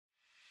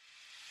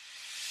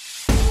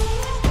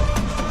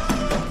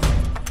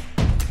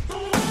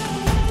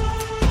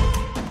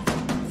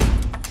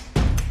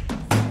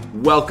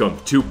Welcome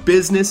to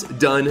Business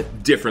Done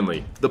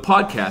Differently, the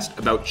podcast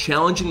about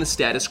challenging the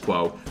status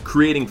quo,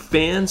 creating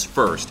fans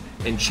first,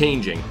 and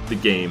changing the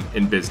game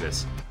in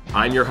business.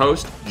 I'm your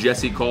host,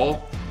 Jesse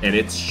Cole, and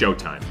it's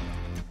showtime.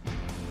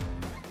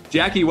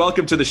 Jackie,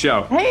 welcome to the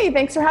show. Hey,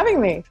 thanks for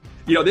having me.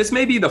 You know, this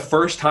may be the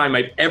first time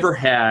I've ever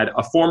had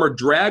a former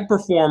drag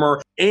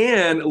performer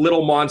and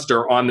Little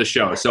Monster on the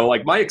show. So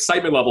like my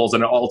excitement level is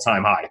at an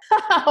all-time high.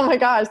 Oh my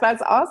gosh,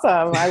 that's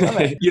awesome. I love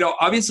it.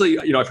 Obviously,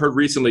 I've heard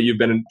recently you've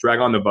been in Drag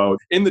on the Vote,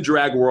 in the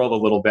drag world a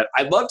little bit.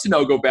 I'd love to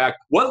know, go back,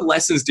 what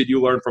lessons did you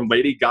learn from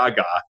Lady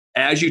Gaga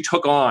as you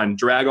took on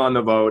Drag on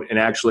the Vote and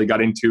actually got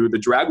into the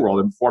drag world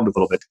and performed a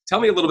little bit? Tell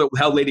me a little bit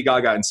how Lady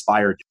Gaga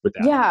inspired you with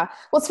that. Yeah.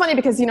 Well, it's funny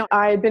because,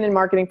 I had been in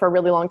marketing for a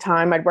really long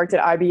time. I'd worked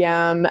at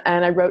IBM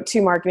and I wrote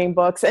 2 marketing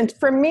books. And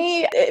for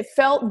me, it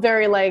felt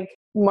very like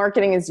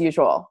marketing as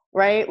usual,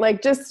 right?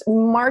 Like just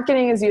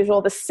marketing as usual,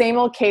 the same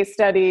old case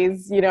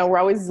studies. We're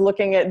always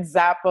looking at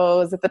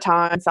Zappos at the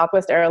time,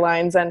 Southwest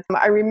Airlines. And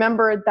I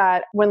remembered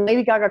that when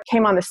Lady Gaga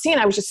came on the scene,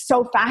 I was just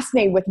so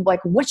fascinated with like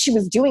what she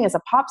was doing as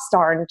a pop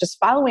star and just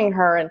following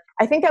her. And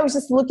I think I was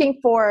just looking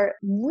for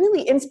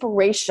really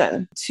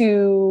inspiration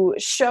to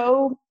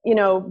show,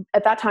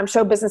 at that time,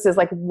 show businesses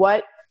like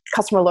what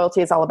customer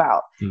loyalty is all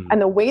about.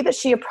 And the way that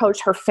she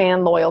approached her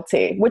fan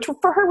loyalty, which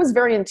for her was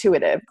very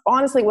intuitive.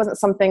 Honestly, it wasn't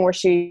something where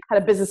she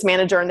had a business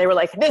manager and they were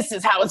like, this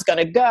is how it's going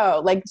to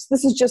go. Like,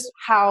 this is just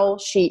how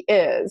she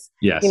is,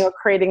 yes.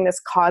 Creating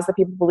this cause that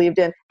people believed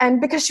in. And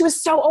because she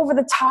was so over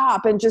the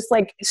top and just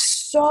like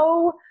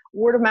so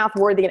word of mouth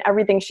worthy in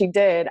everything she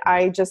did,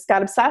 I just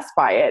got obsessed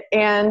by it.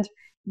 And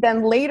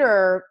then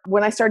later,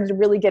 when I started to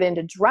really get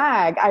into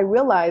drag, I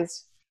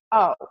realized,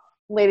 oh,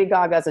 Lady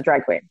Gaga is a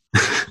drag queen.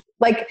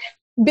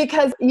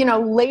 Because,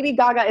 Lady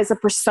Gaga is a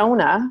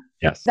persona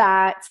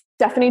that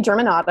Stephanie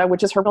Germanotta,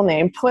 which is her real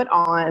name, put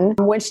on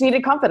when she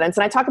needed confidence.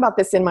 And I talk about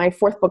this in my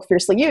 4th book,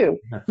 Fiercely You.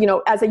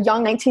 As a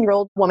young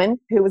 19-year-old woman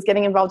who was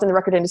getting involved in the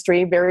record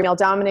industry, very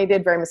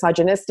male-dominated, very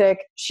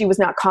misogynistic. She was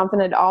not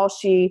confident at all.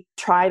 She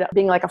tried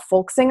being like a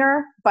folk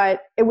singer,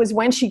 but it was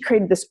when she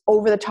created this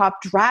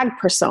over-the-top drag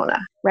persona,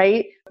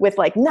 right? With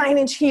like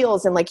 9-inch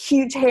heels and like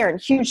huge hair and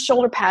huge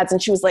shoulder pads.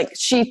 And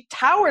she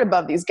towered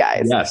above these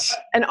guys. Yes.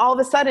 And all of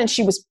a sudden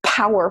she was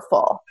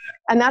powerful.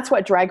 And that's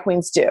what drag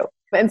queens do.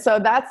 And so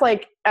that's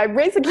like, I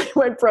basically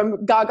went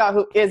from Gaga,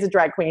 who is a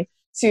drag queen,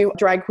 to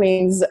drag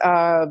queens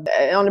on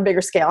a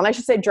bigger scale. And I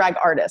should say drag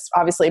artists,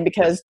 obviously,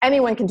 because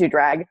anyone can do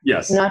drag.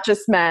 Yes. Not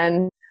just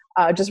men,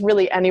 just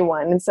really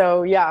anyone. And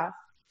so, yeah.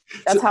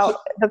 That's how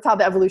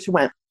the evolution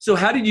went. So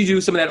how did you do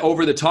some of that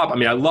over the top? I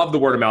mean, I love the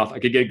word of mouth. I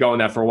could get going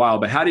that for a while,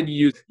 but how did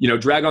you use,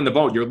 Drag on the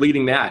Vote? You're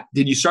leading that.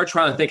 Did you start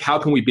trying to think, how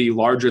can we be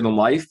larger than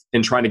life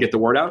and trying to get the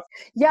word out?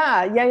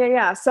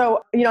 Yeah.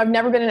 So, I've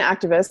never been an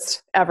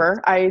activist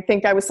ever. I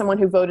think I was someone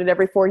who voted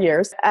every 4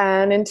 years.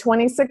 And in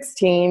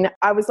 2016,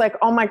 I was like,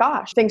 oh my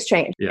gosh, things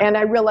changed. Yeah. And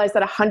I realized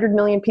that 100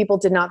 million people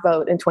did not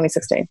vote in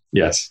 2016.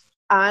 Yes.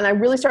 And I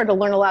really started to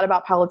learn a lot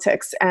about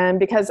politics. And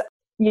because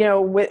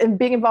with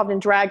being involved in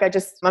drag,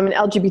 I'm an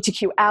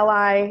LGBTQ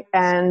ally,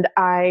 and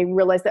I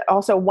realized that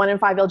also 1 in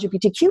 5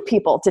 LGBTQ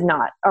people did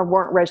not or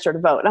weren't registered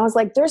to vote. And I was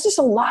like, there's just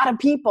a lot of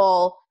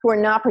people who are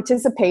not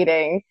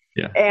participating,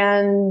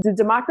 and the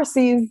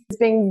democracy is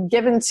being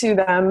given to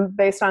them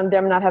based on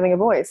them not having a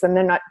voice, and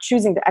they're not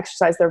choosing to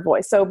exercise their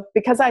voice. So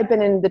because I've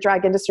been in the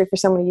drag industry for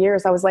so many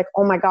years, I was like,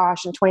 oh my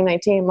gosh, in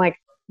 2019, like,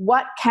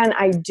 what can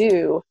I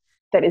do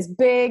that is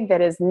big,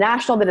 that is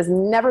national, that has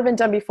never been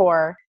done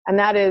before? And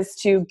that is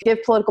to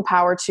give political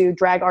power to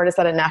drag artists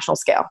at a national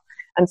scale.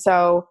 And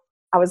so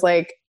I was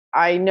like,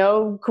 I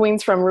know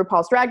queens from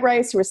RuPaul's Drag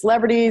Race who are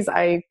celebrities.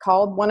 I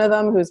called one of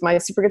them, who's my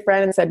super good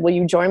friend, and said, will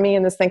you join me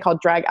in this thing called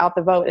Drag Out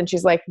the Vote? And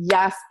she's like,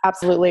 yes,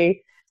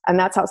 absolutely. And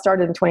that's how it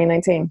started in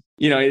 2019.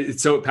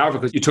 It's so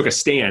powerful because you took a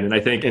stand. And I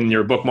think in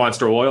your book,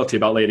 Monster Loyalty,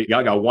 about Lady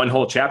Gaga, one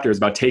whole chapter is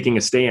about taking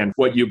a stand,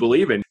 what you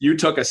believe in. You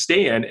took a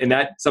stand, and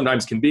that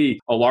sometimes can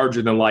be a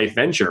larger than life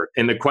venture.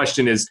 And the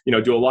question is,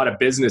 do a lot of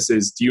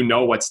businesses, do you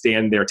know what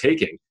stand they're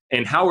taking?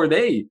 And how are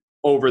they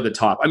over the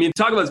top? I mean,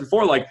 talk about this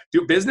before, like,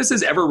 do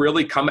businesses ever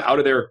really come out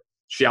of their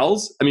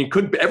shells? I mean,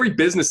 could every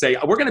business say,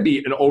 we're going to be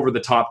an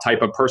over-the-top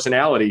type of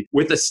personality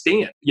with a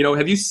stand?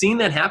 Have you seen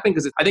that happen?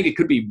 Because I think it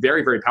could be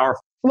very, very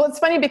powerful. Well, it's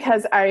funny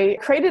because I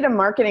created a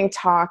marketing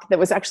talk that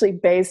was actually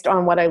based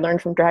on what I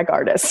learned from drag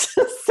artists.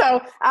 So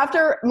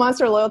after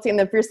Monster Loyalty and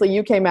then Fiercely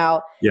You came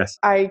out, yes,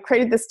 I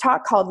created this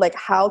talk called like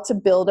How to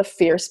Build a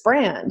Fierce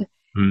Brand.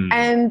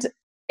 And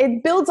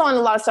it builds on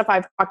a lot of stuff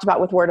I've talked about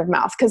with word of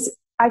mouth, because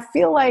I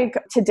feel like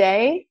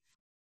today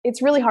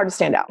it's really hard to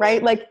stand out,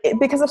 right? Like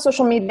because of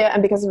social media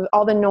and because of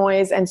all the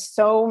noise and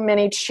so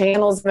many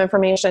channels of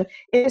information,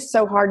 it is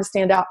so hard to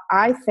stand out.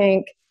 I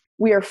think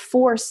we are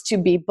forced to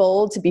be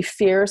bold, to be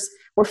fierce.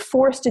 We're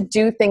forced to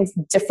do things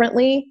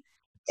differently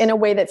in a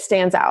way that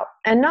stands out.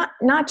 and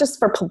not just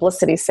for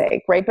publicity's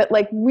sake, right? But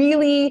like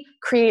really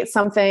create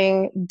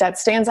something that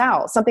stands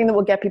out, something that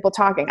will get people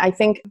talking. I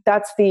think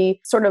that's the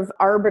sort of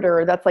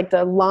arbiter, that's like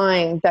the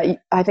line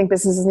that I think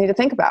businesses need to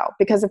think about,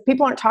 because if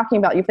people aren't talking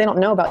about you, if they don't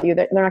know about you,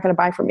 they're not going to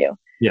buy from you.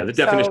 Yeah, the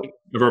definition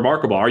of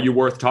remarkable. Are you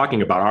worth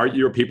talking about? Are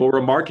your people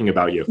remarking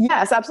about you?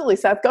 Yes, absolutely.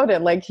 Seth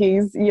Godin, like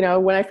he's,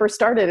 when I first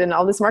started and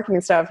all this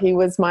marketing stuff, he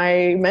was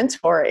my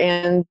mentor,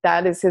 and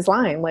that is his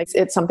line. Like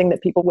it's something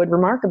that people would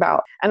remark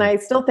about. And I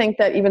still think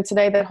that even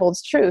today that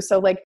holds true. So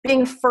like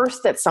being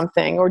first at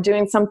something or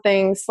doing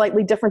something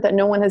slightly different that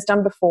no one has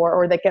done before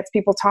or that gets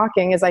people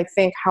talking is, I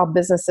think, how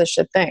businesses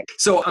should think.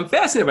 So I'm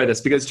fascinated by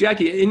this because,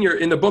 Jackie,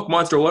 in the book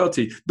Monster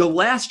Loyalty, the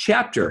last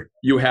chapter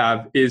you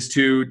have is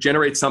to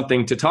generate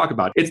something to talk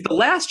about. It's the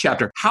last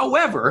chapter.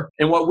 However,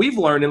 and what we've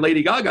learned in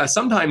Lady Gaga,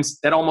 sometimes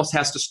that almost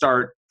has to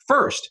start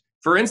first.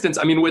 For instance,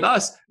 I mean, with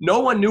us, no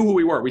one knew who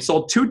we were. We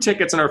sold 2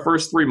 tickets in our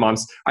first 3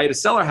 months. I had to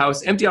sell our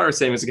house, empty out our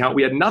savings account.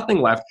 We had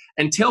nothing left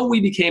until we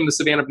became the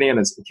Savannah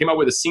Bananas and came out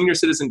with a senior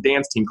citizen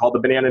dance team called the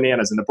Banana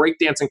Nanas and the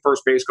breakdancing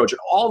first base coach and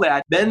all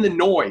that. Then the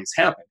noise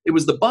happened. It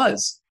was the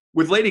buzz.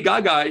 With Lady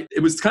Gaga,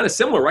 it was kind of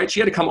similar, right? She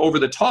had to come over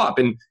the top.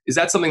 And is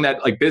that something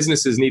that like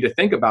businesses need to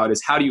think about,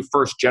 is how do you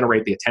first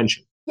generate the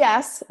attention?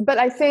 Yes, but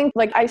I think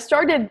like I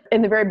started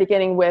in the very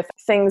beginning with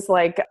things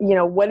like,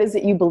 what is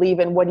it you believe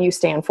in? What do you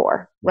stand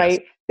for? Right?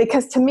 Yes.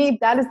 Because to me,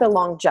 that is the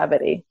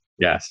longevity.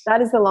 Yes.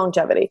 That is the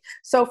longevity.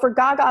 So for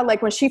Gaga,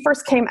 like when she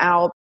first came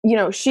out,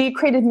 she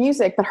created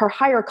music, but her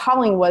higher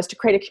calling was to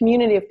create a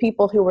community of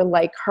people who were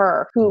like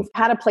her, who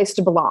had a place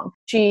to belong.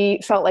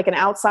 She felt like an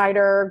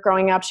outsider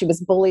growing up. She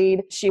was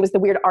bullied. She was the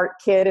weird art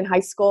kid in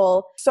high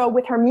school. So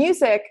with her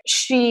music,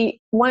 she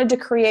wanted to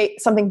create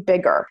something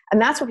bigger.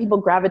 And that's what people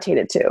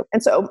gravitated to.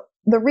 And so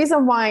the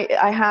reason why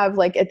I have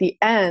like at the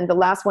end, the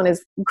last one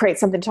is create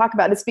something to talk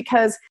about, is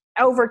because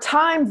over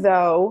time,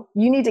 though,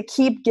 you need to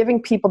keep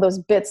giving people those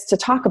bits to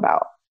talk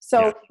about.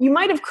 So you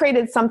might have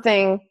created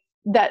something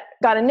that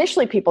got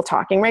initially people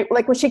talking, right?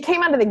 Like when she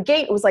came out of the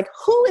gate, it was like,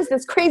 who is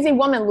this crazy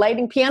woman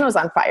lighting pianos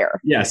on fire?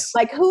 Yes.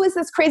 Like, who is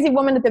this crazy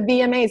woman at the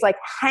VMAs, like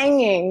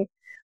hanging,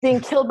 being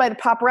killed by the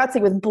paparazzi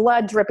with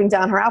blood dripping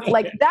down her outfit?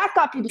 Like that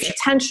got people's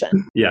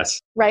attention. Yes.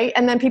 Right.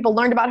 And then people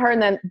learned about her,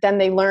 and then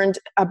they learned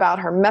about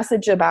her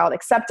message about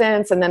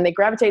acceptance, and then they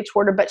gravitated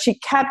toward her, but she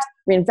kept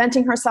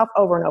reinventing herself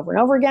over and over and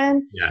over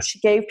again. Yes.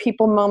 She gave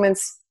people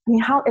moments. I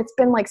mean, it's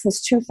been like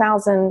since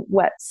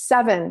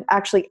 2007,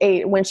 actually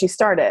 8, when she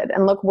started.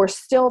 And look, we're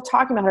still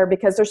talking about her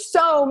because there's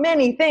so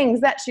many things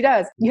that she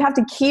does. You have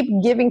to keep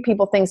giving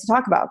people things to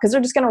talk about because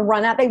they're just going to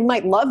run out. They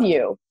might love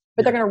you,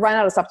 but they're going to run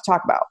out of stuff to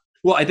talk about.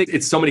 Well, I think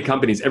it's so many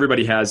companies.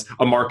 Everybody has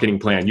a marketing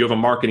plan. You have a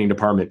marketing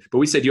department, but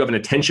we said you have an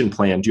attention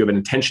plan. Do you have an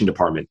attention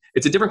department?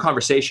 It's a different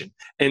conversation.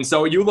 And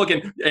so you look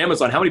at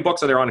Amazon, how many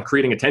books are there on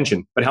creating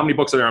attention? But how many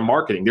books are there on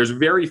marketing? There's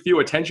very few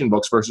attention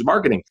books versus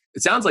marketing.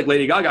 It sounds like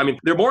Lady Gaga. I mean,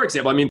 there are more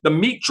examples. I mean, the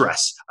meat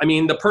dress. I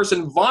mean, the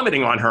person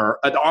vomiting on her,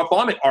 a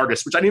vomit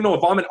artist, which I didn't know a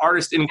vomit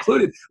artist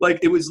included. Like,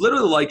 it was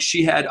literally like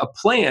she had a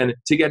plan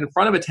to get in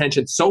front of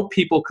attention so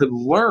people could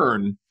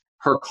learn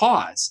her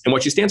cause and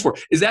what she stands for.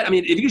 Is that, I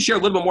mean, if you could share a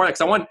little bit more,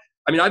 because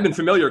I've been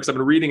familiar because I've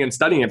been reading and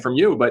studying it from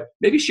you, but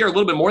maybe share a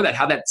little bit more of that,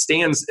 how that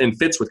stands and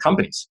fits with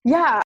companies.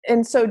 Yeah.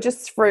 And so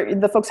just for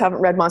the folks who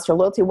haven't read Monster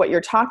Loyalty, what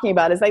you're talking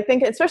about is, I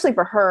think, especially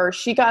for her,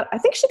 she got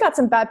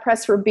some bad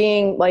press for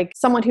being like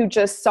someone who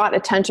just sought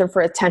attention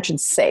for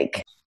attention's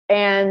sake.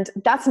 And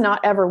that's not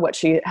ever what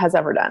she has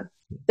ever done.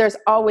 There's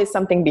always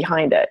something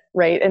behind it,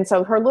 right? And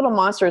so her little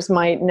monsters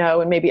might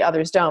know, and maybe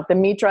others don't. The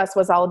meat dress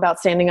was all about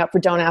standing up for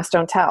don't ask,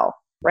 don't tell.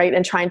 Right?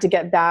 And trying to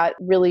get that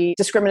really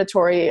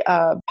discriminatory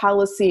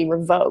policy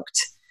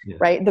revoked,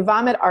 right? The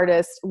vomit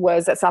artist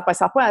was at South by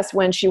Southwest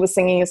when she was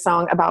singing a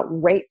song about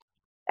rape.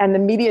 And the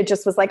media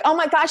just was like, oh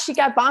my gosh, she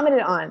got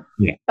vomited on.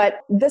 Yeah. But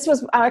this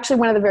was actually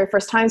one of the very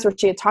first times where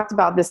she had talked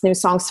about this new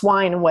song,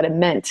 Swine, and what it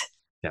meant.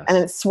 Yes.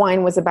 And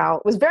swine was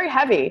very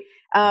heavy,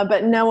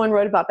 but no one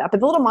wrote about that. But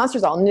the little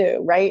monsters all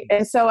knew, right?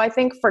 And so I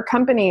think for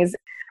companies,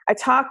 I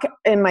talk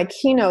in my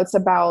keynotes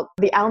about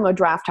the Alamo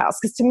Drafthouse,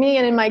 because to me,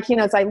 and in my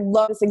keynotes, I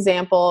love this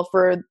example.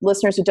 For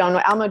listeners who don't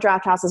know, Alamo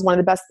Drafthouse is one of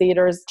the best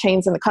theaters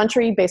chains in the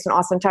country, based in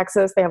Austin,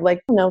 Texas. They have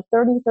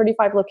 30,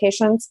 35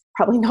 locations,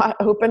 probably not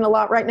open a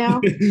lot right now.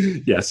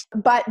 Yes.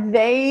 But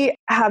they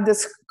have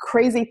this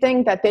crazy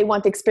thing that they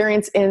want the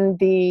experience in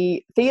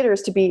the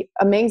theaters to be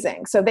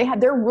amazing. So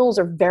their rules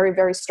are very,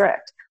 very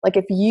strict. Like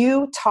if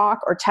you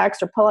talk or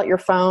text or pull out your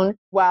phone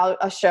while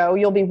a show,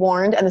 you'll be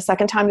warned. And the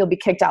second time you'll be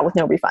kicked out with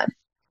no refund.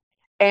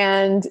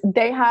 And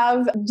they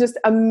have just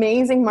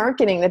amazing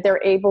marketing that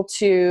they're able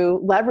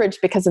to leverage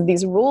because of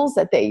these rules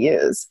that they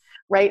use,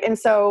 right? And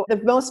so the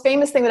most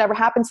famous thing that ever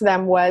happened to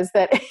them was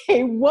that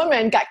a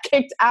woman got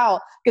kicked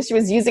out because she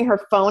was using her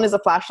phone as a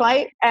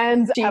flashlight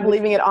and she was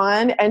leaving it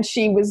on, and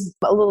she was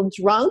a little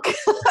drunk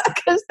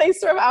because they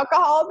serve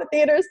alcohol at the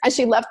theaters, and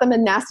she left them a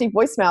nasty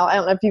voicemail. I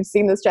don't know if you've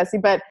seen this, Jesse,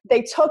 but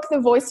they took the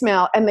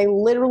voicemail and they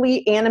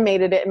literally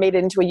animated it and made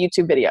it into a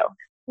YouTube video.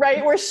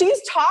 right? Where she's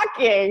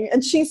talking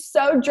and she's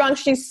so drunk,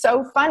 she's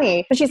so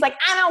funny. And she's like,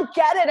 I don't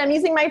get it. I'm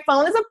using my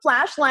phone as a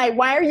flashlight.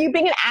 Why are you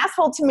being an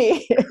asshole to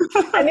me?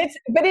 But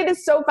it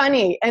is so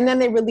funny. And then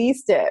they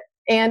released it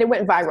and it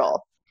went viral.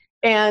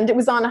 And it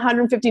was on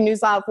 150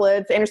 news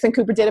outlets. Anderson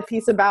Cooper did a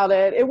piece about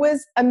it. It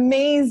was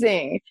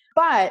amazing.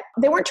 But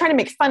they weren't trying to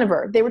make fun of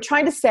her. They were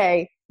trying to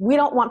say, we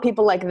don't want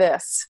people like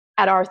this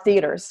at our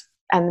theaters,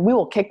 and we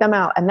will kick them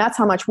out. And that's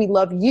how much we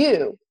love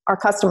you, our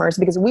customers,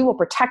 because we will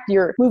protect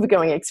your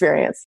movie-going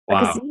experience.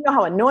 Wow. Because you know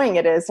how annoying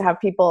it is to have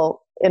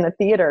people in a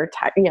theater,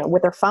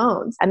 with their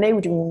phones, and they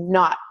do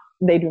not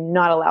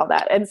allow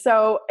that. And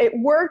so it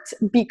worked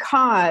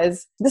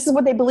because this is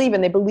what they believe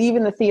in. They believe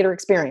in the theater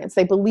experience.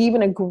 They believe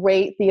in a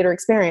great theater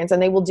experience,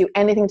 and they will do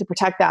anything to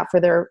protect that for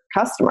their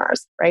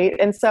customers, right?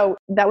 And so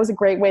that was a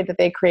great way that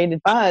they created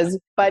buzz,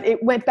 but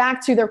it went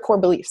back to their core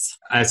beliefs.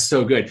 That's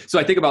so good. So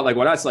I think about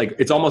what us,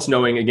 it's almost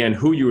knowing, again,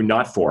 who you're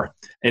not for.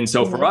 And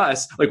so for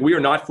us, we are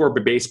not for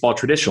baseball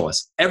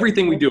traditionalists.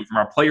 Everything we do, from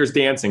our players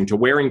dancing to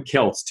wearing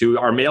kilts to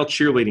our male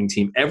cheerleading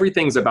team,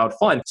 everything's about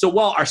fun. So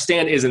while our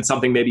stand isn't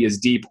something maybe as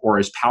deep or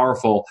as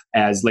powerful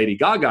as Lady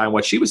Gaga and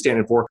what she was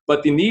standing for,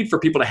 but the need for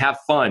people to have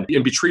fun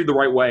and be treated the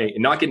right way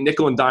and not get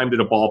nickel and dimed at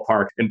a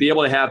ballpark and be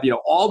able to have,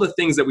 all the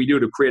things that we do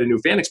to create a new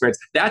fan experience,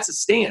 that's a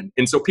stand.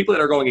 And so people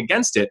that are going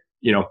against it,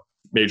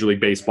 Major League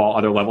Baseball,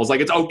 other levels,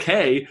 it's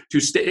okay to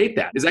state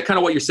that. Is that kind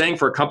of what you're saying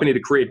for a company to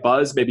create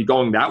buzz, maybe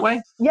going that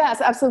way?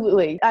 Yes,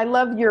 absolutely. I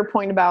love your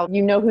point about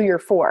who you're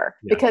for,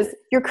 because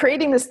you're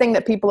creating this thing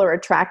that people are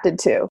attracted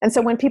to. And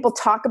so when people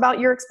talk about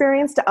your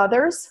experience to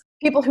others,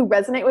 people who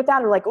resonate with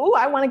that are like, oh,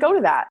 I want to go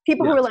to that.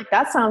 People who are like,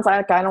 that sounds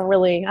like, I don't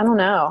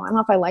know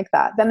if I like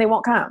that. Then they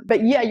won't come.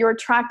 But you're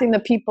attracting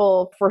the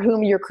people for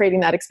whom you're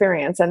creating that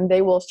experience, and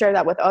they will share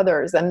that with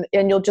others. And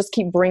you'll just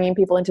keep bringing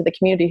people into the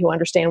community who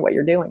understand what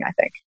you're doing, I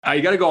think.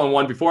 You got to go on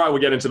one, before I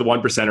would get into the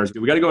one percenters,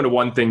 we got to go into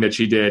one thing that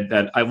she did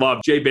that I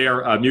love. Jay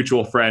Baer, a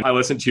mutual friend, I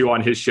listened to you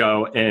on his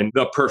show, and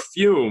the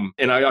perfume,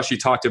 and I actually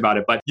talked about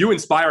it, but you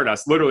inspired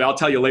us. Literally, I'll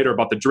tell you later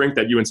about the drink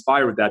that you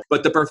inspired with that.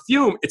 But the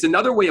perfume, it's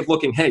another way of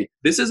looking, hey,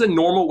 this is a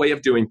normal way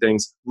of doing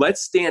things.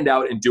 Let's stand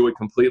out and do it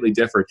completely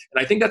different.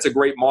 And I think that's a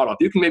great model. If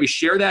you can maybe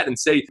share that and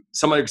say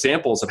some other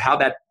examples of how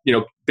that,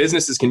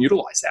 businesses can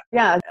utilize that.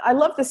 Yeah, I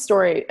love this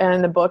story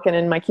in the book and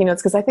in my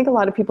keynotes, because I think a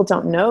lot of people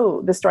don't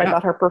know the story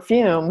about her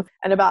perfume,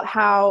 and about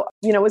how,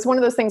 it was one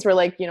of those things where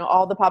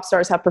all the pop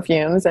stars have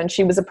perfumes, and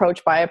she was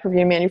approached by a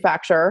perfume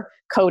manufacturer,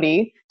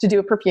 Coty, to do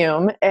a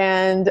perfume.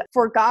 And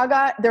for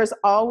Gaga, there's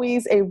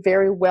always a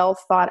very well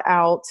thought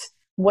out,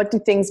 what do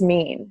things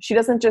mean? She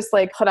doesn't just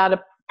put out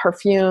a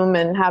perfume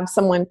and have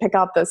someone pick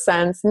out the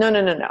scents. No.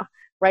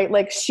 Right?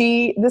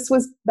 This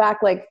was back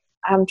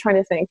I'm trying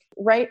to think,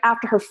 right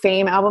after her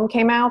Fame album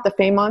came out, the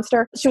Fame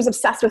Monster. She was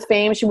obsessed with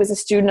Fame. She was a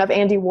student of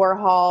Andy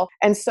Warhol.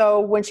 And so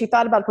when she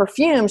thought about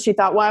perfume, she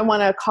thought, well, I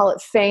want to call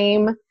it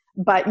Fame.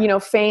 But,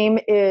 Fame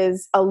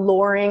is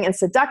alluring and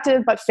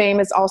seductive, but Fame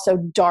is also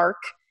dark,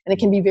 and it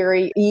can be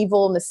very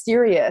evil,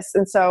 mysterious.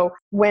 And so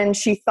when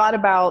she thought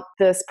about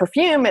this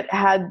perfume, it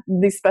had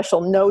these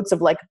special notes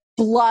of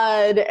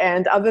blood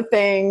and other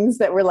things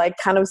that were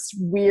kind of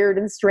weird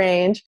and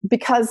strange.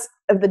 Because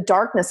of the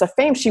darkness of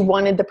Fame, she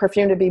wanted the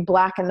perfume to be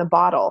black in the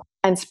bottle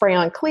and spray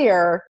on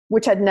clear,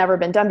 which had never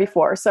been done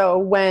before. So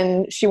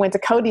when she went to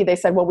Coty, they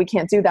said, well, we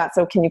can't do that.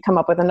 So can you come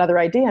up with another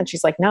idea? And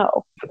she's like,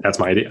 no. That's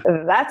my idea.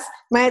 That's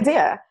my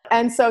idea.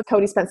 And so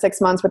Coty spent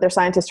 6 months with their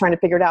scientists trying to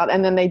figure it out.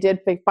 And then they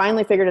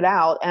finally figured it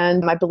out.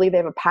 And I believe they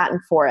have a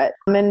patent for it.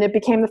 And it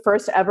became the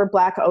first ever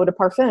black eau de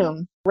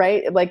parfum,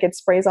 right? It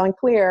sprays on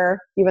clear,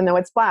 even though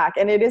it's black.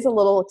 And it is a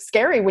little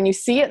scary when you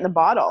see it in the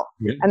bottle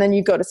and then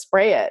you go to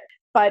spray it.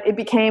 But it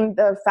became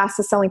the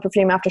fastest selling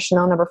perfume after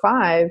Chanel No.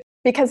 5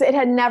 because it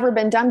had never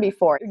been done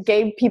before. It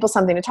gave people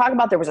something to talk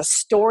about. There was a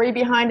story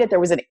behind it. There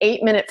was an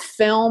 8-minute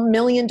film, $1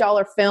 million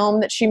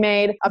film that she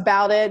made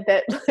about it.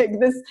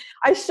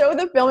 I show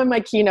the film in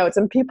my keynotes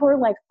and people are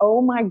like,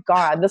 oh my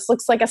God, this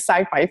looks like a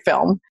sci-fi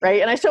film,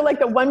 right? And I show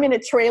the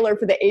 1-minute trailer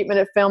for the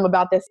 8-minute film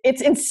about this.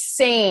 It's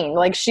insane.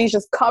 She's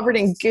just covered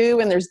in goo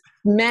and there's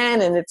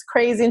men and it's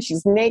crazy and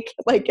she's naked.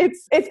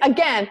 It's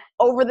again,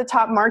 over the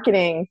top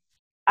marketing.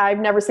 I've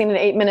never seen an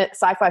 8-minute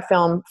sci-fi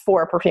film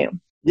for a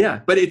perfume.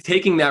 Yeah, but it's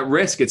taking that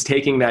risk, it's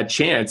taking that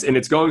chance, and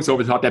it's going so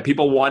over the top that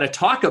people want to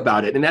talk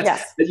about it. And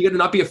that's that you got to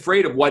not be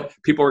afraid of what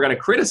people are going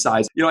to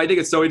criticize. I think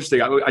it's so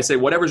interesting. I say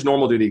whatever's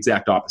normal, do the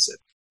exact opposite.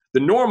 The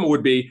normal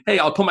would be, hey,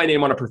 I'll put my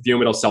name on a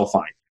perfume, it'll sell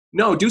fine.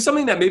 No, do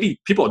something that maybe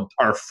people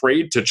are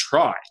afraid to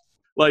try.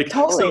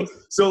 Totally.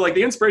 So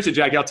the inspiration,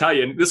 Jackie, I'll tell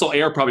you, and this will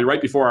air probably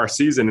right before our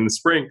season in the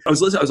spring. I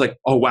was listening, I was like,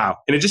 oh, wow.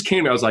 And it just came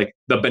to me, I was like,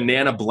 the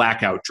banana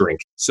blackout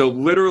drink. So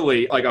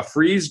literally a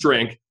freeze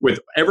drink with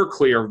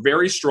Everclear,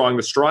 very strong,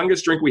 the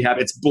strongest drink we have.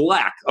 It's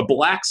black, a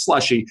black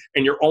slushy,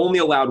 and you're only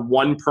allowed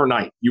one per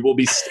night. You will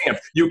be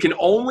stamped. You can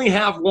only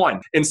have one.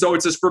 And so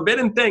it's this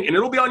forbidden thing, and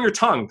it'll be on your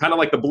tongue, kind of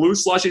like the blue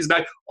slushies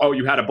back. Oh,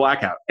 you had a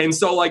blackout. And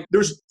so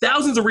there's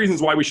thousands of reasons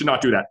why we should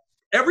not do that.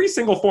 Every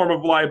single form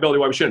of liability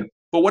why we shouldn't.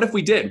 But what if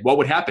we did? What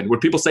would happen?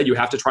 Would people say you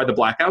have to try the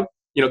blackout?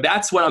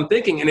 That's what I'm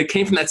thinking. And it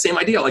came from that same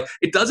idea. Like,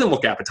 it doesn't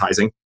look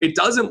appetizing. It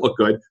doesn't look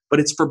good, but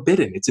it's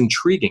forbidden. It's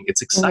intriguing.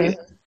 It's exciting.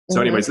 Mm-hmm. So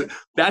anyways,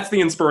 that's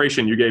the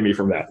inspiration you gave me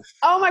from that.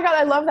 Oh my God,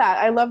 I love that.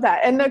 I love that.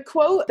 And the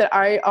quote that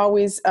I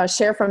always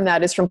share from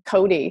that is from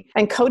Coty.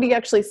 And Coty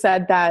actually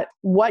said that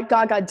what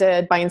Gaga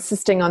did by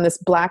insisting on this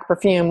black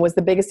perfume was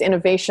the biggest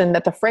innovation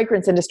that the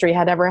fragrance industry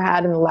had ever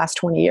had in the last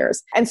 20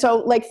 years. And so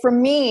like for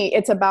me,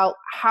 it's about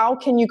how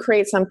can you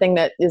create something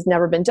that has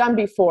never been done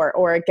before,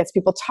 or it gets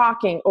people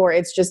talking, or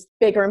it's just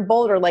bigger and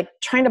bolder, like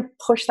trying to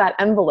push that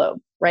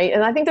envelope. Right.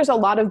 And I think there's a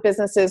lot of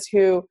businesses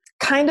who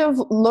kind of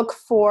look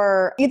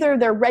for either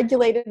they're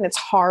regulated and it's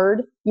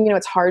hard,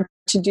 it's hard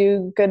to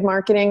do good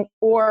marketing,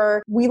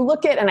 or we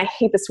look at, and I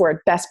hate this word,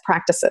 best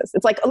practices.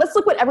 It's like, let's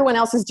look what everyone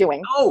else is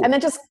doing and then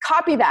just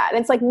copy that.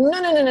 And it's like, no.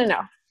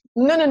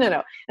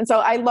 No. And so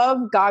I love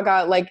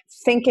Gaga, like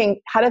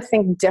thinking how to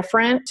think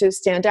different, to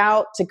stand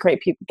out, to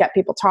get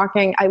people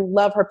talking. I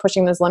love her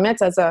pushing those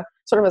limits as a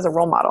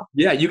role model.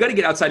 Yeah, you got to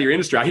get outside of your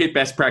industry. I hate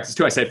best practice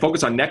too. I say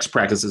focus on next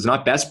practices,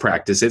 not best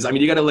practices. I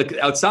mean, you got to look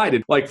outside.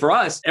 And like for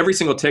us, every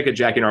single ticket,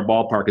 Jackie, in our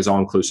ballpark is all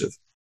inclusive.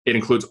 It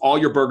includes all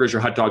your burgers,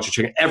 your hot dogs, your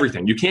chicken,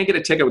 everything. You can't get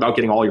a ticket without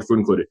getting all your food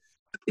included.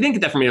 We didn't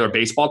get that from any other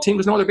baseball team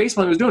because no other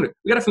baseball team was doing it.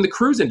 We got it from the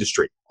cruise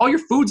industry. All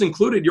your food's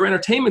included, your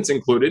entertainment's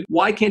included.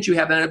 Why can't you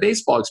have that in a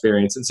baseball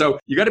experience? And so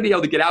you got to be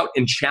able to get out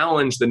and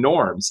challenge the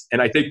norms.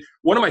 And I think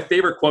one of my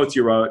favorite quotes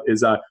you wrote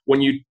is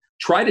when you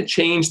try to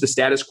change the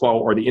status quo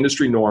or the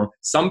industry norm,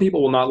 some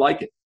people will not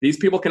like it. These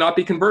people cannot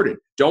be converted.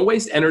 Don't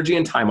waste energy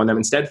and time on them.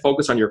 Instead,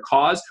 focus on your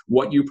cause,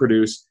 what you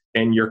produce,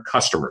 and your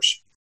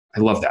customers.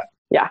 I love that.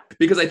 Yeah.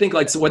 Because I think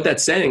so what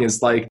that's saying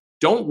is like,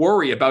 don't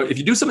worry about if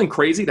you do something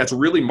crazy that's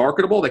really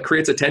marketable, that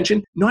creates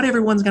attention, not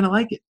everyone's going to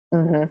like it.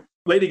 Mm-hmm.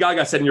 Lady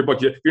Gaga said in your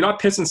book, you're not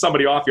pissing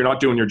somebody off, you're not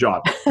doing your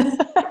job.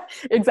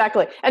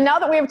 Exactly. And now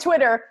that we have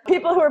Twitter,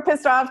 people who are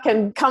pissed off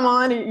can come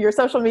on your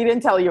social media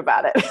and tell you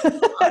about it.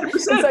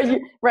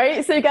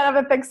 100%. So you got to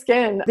have a thick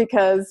skin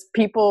because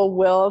people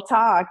will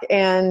talk.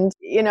 And,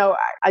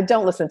 I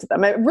don't listen to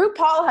them.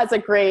 RuPaul has a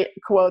great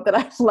quote that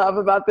I love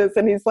about this.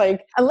 And he's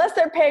like, unless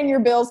they're paying your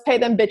bills, pay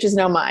them bitches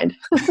no mind.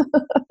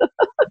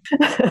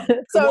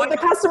 So the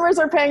customers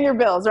are paying your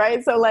bills,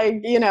 right? So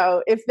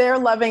if they're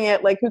loving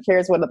it, who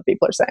cares what other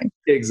people are saying?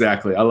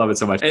 Exactly. I love it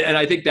so much. And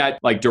I think that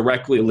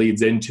directly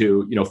leads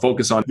into,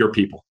 focus on your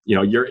people,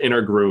 your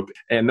inner group.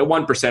 And the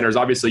one percenters,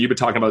 obviously you've been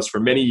talking about this for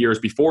many years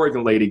before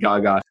even Lady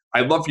Gaga.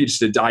 I'd love for you just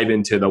to dive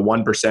into the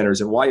one percenters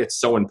and why it's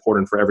so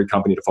important for every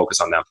company to focus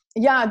on them.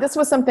 Yeah, this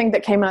was something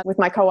that came out with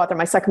my co-author,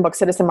 my second book,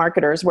 Citizen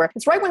Marketers, where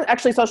it's right when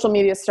actually social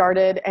media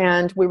started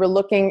and we were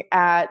looking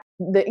at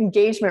the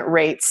engagement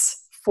rates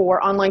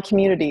for online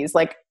communities,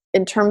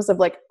 in terms of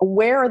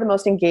where are the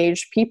most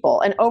engaged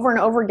people? And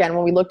over again,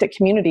 when we looked at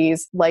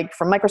communities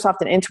from Microsoft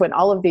and Intuit and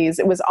all of these,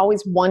 it was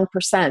always 1%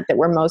 that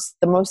were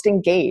the most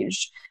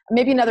engaged,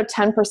 maybe another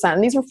 10%.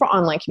 And these were for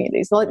online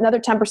communities. Another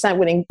 10%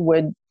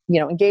 would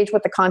engage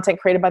with the content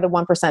created by the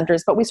one percenters,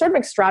 but we sort of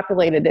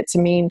extrapolated it to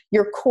mean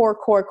your core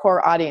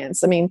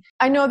audience. I mean,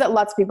 I know that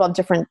lots of people have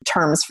different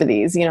terms for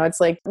these. It's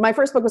like my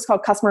first book was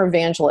called Customer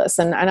Evangelists,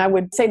 and I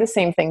would say the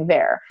same thing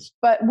there.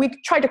 But we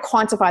tried to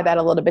quantify that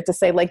a little bit to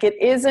say it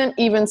isn't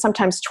even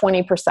sometimes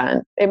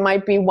 20%. It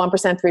might be 1%,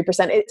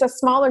 3%. It's a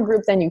smaller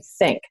group than you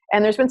think.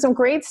 And there's been some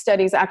great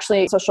studies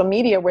actually on social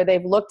media where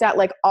they've looked at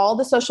all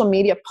the social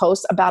media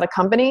posts about a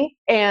company,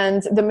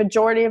 and the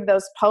majority of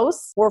those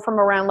posts were from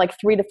around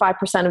 3 to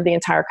 5% of the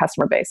entire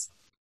customer base.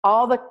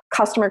 All the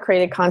customer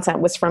created content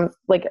was from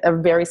a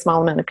very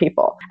small amount of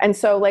people. And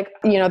so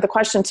the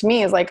question to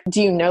me is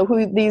do you know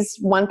who these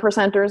one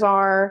percenters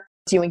are?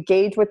 Do you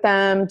engage with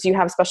them? Do you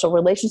have special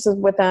relationships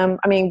with them?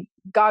 I mean,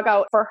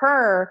 Gaga, for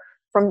her,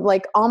 from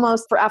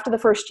almost for after the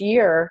first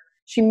year,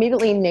 she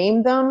immediately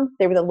named them.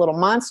 They were the Little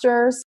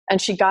Monsters. And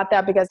she got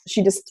that because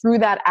she just threw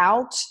that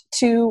out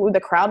to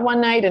the crowd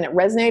one night and it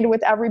resonated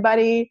with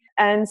everybody.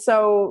 And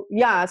so,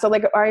 yeah, so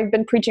I've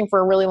been preaching for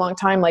a really long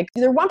time.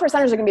 The one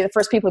percenters are going to be the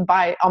first people who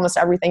buy almost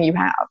everything you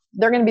have.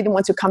 They're going to be the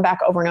ones who come back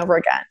over and over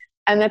again.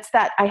 And it's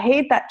that, I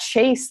hate that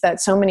chase that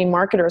so many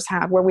marketers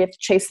have where we have to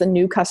chase the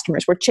new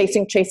customers. We're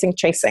chasing.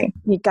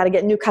 You got to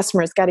get new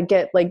customers, got to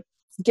get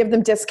give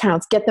them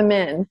discounts, get them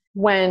in,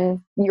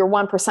 when your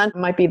 1%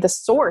 might be the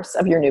source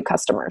of your new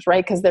customers,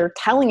 right? Because they're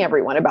telling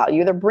everyone about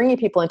you. They're bringing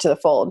people into the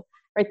fold,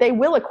 right? They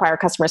will acquire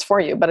customers for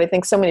you. But I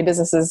think so many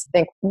businesses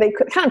think they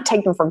could kind of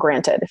take them for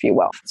granted, if you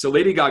will. So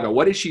Lady Gaga,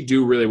 what did she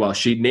do really well?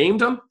 She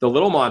named them the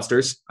Little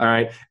Monsters. All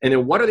right. And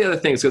then what are the other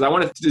things? Because I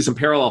wanted to do some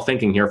parallel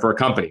thinking here for a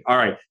company. All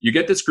right. You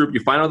get this group,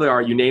 you find out they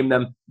are, you name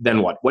them,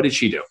 then what? What did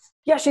she do?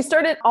 Yeah, she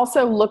started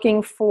also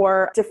looking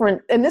for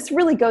different, and this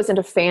really goes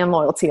into fan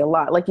loyalty a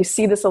lot. You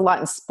see this a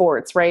lot in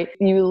sports, right?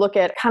 You look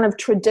at kind of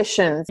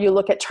traditions, you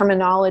look at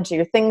terminology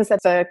or things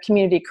that the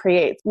community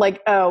creates.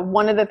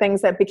 One of the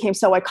things that became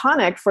so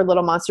iconic for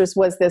Little Monsters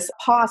was this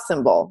paw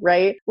symbol,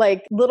 right?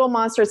 Little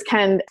monsters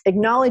can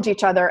acknowledge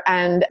each other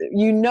and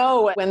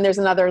when there's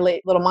another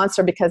little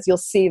monster because you'll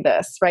see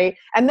this, right?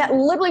 And that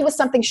literally was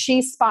something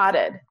she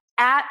spotted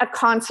at a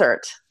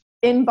concert.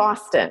 in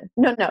Boston.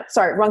 No,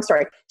 sorry, wrong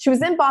story. She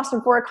was in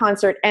Boston for a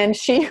concert and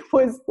she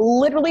was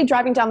literally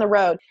driving down the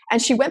road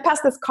and she went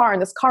past this car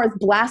and this car is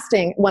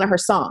blasting one of her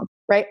songs,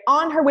 right?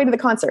 On her way to the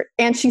concert.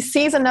 And she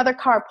sees another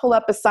car pull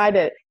up beside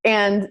it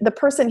and the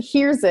person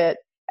hears it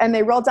and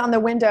they roll down the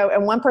window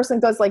and one person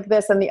goes like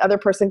this and the other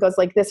person goes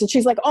like this. And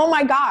she's like, oh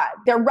my God,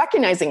 they're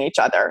recognizing each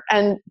other.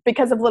 And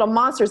because of Little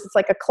Monsters, it's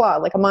like a claw,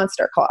 like a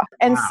monster claw.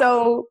 And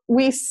so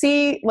we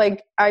see,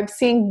 like, I've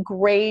seen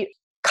great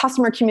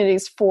customer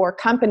communities for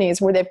companies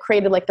where they've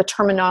created like the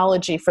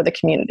terminology for the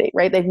community,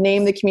 right? They've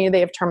named the community, they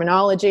have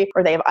terminology,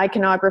 or they have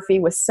iconography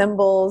with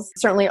symbols.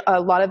 Certainly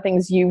a lot of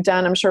things you've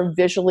done, I'm sure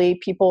visually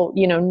people,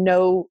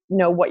 know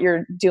what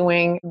you're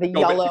doing. The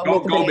yellow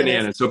with the go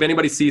bananas. So if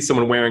anybody sees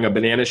someone wearing a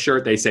banana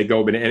shirt, they say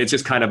go banana. And it's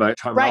just kind of a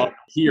terminology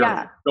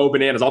here, go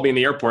bananas. I'll be in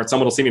the airport,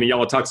 someone will see me in a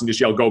yellow tux and just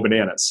yell go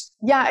bananas.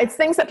 Yeah, it's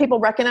things that people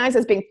recognize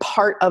as being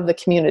part of the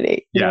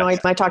community.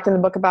 Yes. I talked in the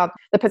book about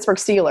the Pittsburgh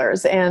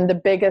Steelers and the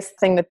biggest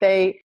thing that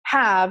they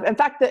have. In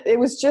fact, it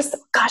was just,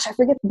 I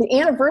forget, the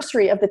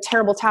anniversary of the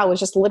Terrible Towel was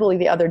just literally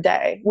the other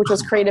day, which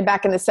was created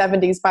back in the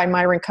 70s by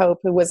Myron Cope,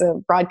 who was a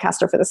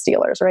broadcaster for the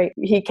Steelers, right?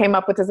 He came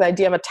up with this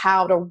idea of a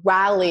towel to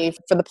rally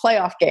for the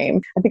playoff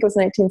game. I think it was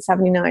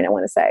 1979, I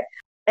want to say.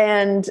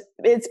 And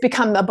it's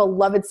become a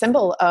beloved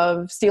symbol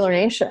of Steeler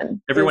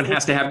Nation. Everyone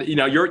has to have,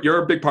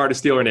 you're a big part of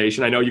Steeler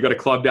Nation. I know you got a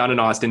club down in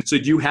Austin. So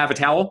do you have a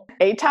towel?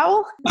 A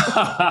towel?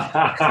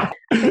 I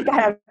think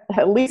I have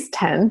at least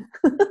 10.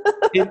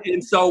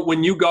 and so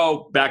when you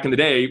go back in the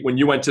day, when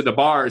you went to the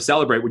bar to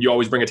celebrate, would you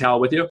always bring a towel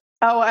with you?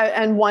 Oh,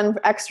 and one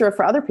extra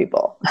for other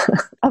people.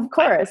 Of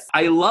course.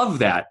 I love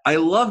that.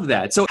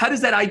 So how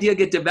does that idea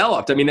get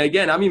developed? I mean,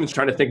 again, I'm even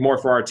trying to think more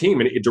for our team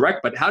and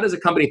direct, but how does a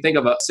company think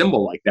of a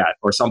symbol like that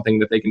or something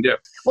that they can do?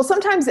 Well,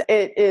 sometimes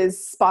it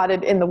is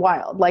spotted in the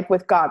wild, like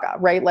with Gaga,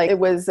 right? Like it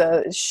was,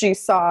 she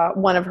saw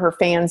one of her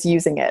fans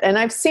using it. And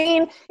I've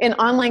seen in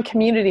online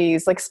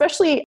communities, like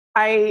especially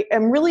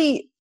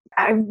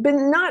I've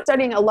been not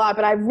studying a lot,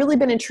 but I've really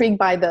been intrigued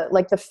by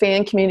the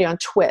fan community on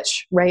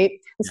Twitch, right?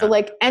 So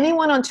like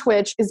anyone on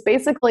Twitch is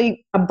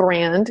basically a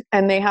brand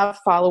and they have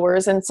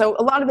followers. And so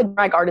a lot of the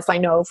drag artists I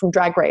know from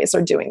Drag Race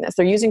are doing this.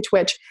 They're using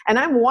Twitch and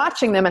I'm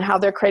watching them and how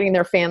they're creating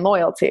their fan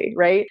loyalty,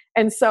 right?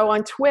 And so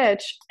on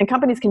Twitch, and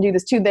companies can do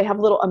this too, they have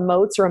little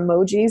emotes or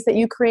emojis that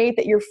you create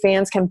that your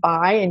fans can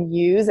buy and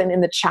use and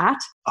in the chat.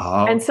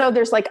 Oh. And so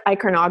there's like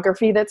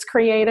iconography that's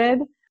created.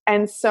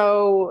 And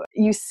so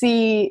you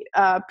see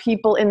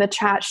people in the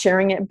chat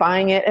sharing it,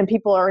 buying it, and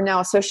people are now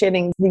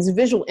associating these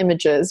visual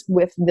images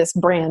with this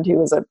brand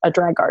who is a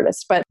drag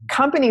artist. But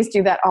companies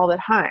do that all the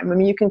time. I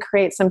mean, you can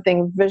create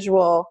something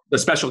visual. A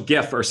special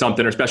GIF or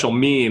something or special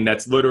meme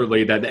that's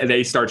literally that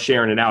they start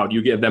sharing it out.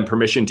 You give them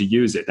permission to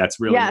use it.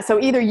 That's really... Yeah,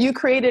 so either you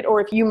create it or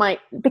if you might,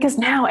 because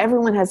now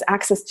everyone has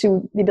access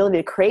to the ability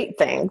to create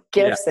things,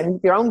 GIFs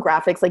and your own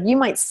graphics. Like you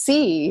might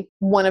see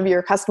one of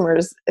your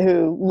customers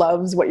who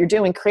loves what you're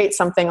doing create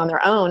something on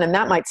their own, and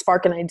that might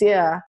spark an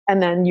idea,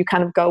 and then you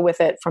kind of go with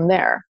it from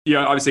there.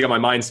 Yeah, obviously got my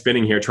mind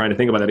spinning here trying to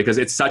think about that because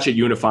it's such a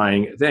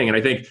unifying thing. And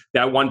I think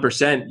that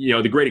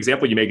 1%, the great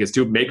example you make is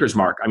too Maker's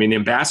Mark. I mean, the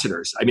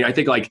ambassadors. I mean, I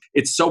think like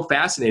it's so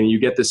fascinating. You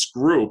get this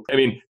group. I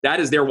mean, that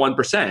is their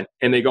 1%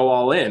 and they go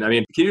all in. I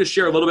mean, can you just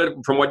share a little bit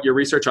from what your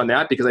research on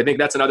that? Because I think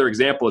that's another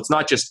example. It's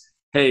not just,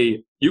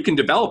 hey, you can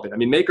develop it. I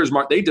mean, Maker's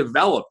Mark, they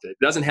developed it.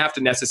 It doesn't have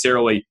to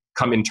necessarily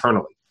come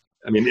internally.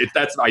 I mean,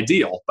 that's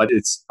ideal, but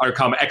or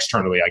come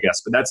externally, I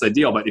guess. But that's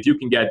ideal. But if you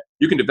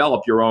can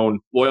develop your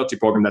own loyalty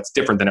program that's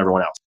different than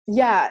everyone else.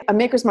 Yeah, a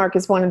Maker's Mark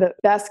is one of the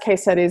best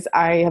case studies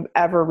I have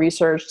ever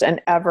researched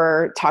and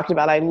ever talked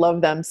about. I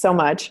love them so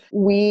much.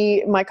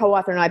 My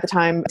co-author and I at the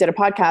time did a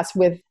podcast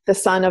with the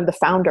son of the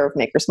founder of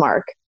Maker's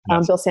Mark.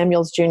 Yes. Bill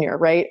Samuels Jr.,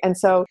 right? And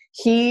so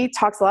he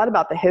talks a lot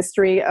about the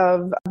history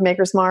of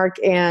Maker's Mark.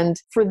 And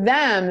for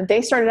them,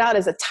 they started out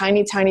as a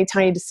tiny, tiny,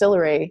 tiny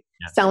distillery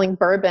selling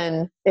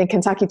bourbon in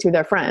Kentucky to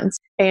their friends.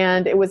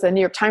 And it was a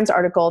New York Times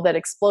article that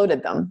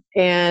exploded them.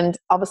 And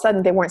all of a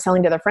sudden, they weren't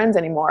selling to their friends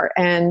anymore.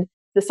 And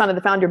the son of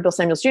the founder, Bill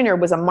Samuels Jr.,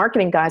 was a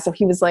marketing guy. So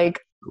he was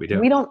like, we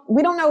don't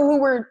know who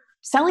we're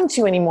selling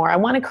to anymore. I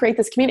want to create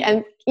this community.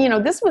 And,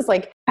 this was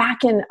like back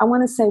in, I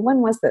want to say,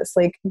 when was this?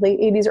 Like late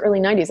 80s, early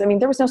 90s. I mean,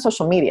 there was no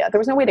social media. There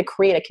was no way to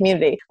create a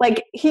community.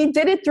 Like he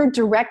did it through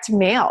direct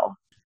mail.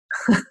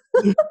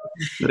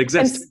 That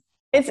exists.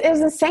 It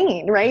was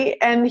insane, right?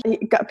 And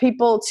he got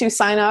people to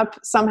sign up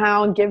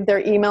somehow and give their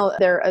email,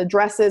 their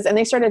addresses, and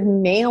they started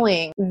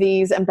mailing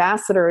these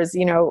ambassadors,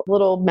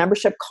 little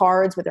membership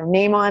cards with their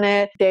name on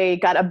it. They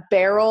got a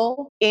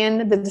barrel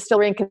in the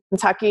distillery in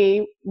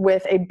Kentucky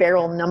with a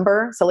barrel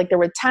number. So like there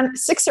were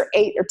 6 or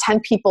 8 or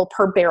 10 people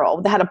per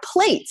barrel that had a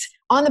plate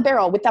on the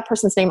barrel with that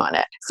person's name on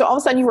it. So all of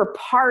a sudden you were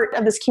part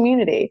of this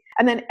community.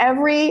 And then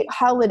every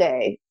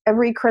holiday,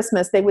 every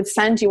Christmas, they would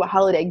send you a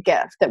holiday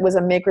gift that was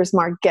a Maker's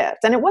Mark gift.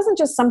 And it wasn't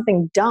just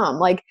something dumb.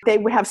 Like they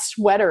would have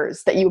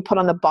sweaters that you would put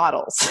on the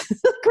bottles,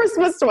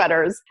 Christmas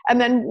sweaters. And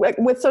then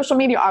with social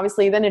media,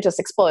 obviously, then it just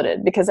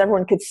exploded because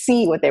everyone could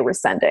see what they were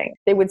sending.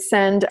 They would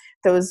send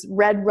those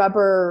red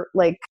rubber,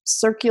 like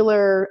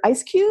circular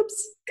ice cubes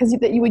because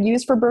that you would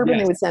use for bourbon.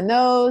 Yes. They would send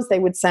those. They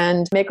would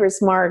send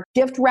Maker's Mark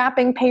gift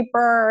wrapping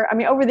paper. I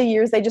mean, over the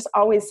years, they just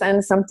always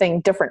send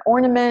something, different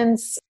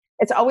ornaments.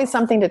 It's always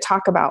something to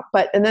talk about.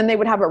 And then they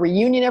would have a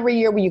reunion every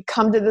year where you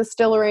come to the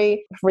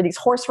distillery for these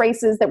horse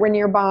races that were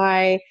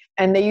nearby.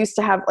 And they used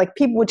to have, like,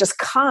 people would just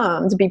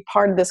come to be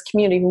part of this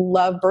community who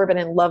love bourbon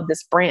and love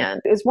this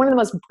brand. It was one of the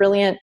most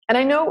brilliant. And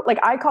I know, like,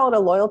 I call it a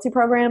loyalty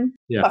program,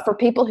 but for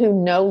people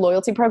who know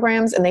loyalty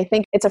programs and they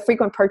think it's a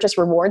frequent purchase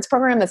rewards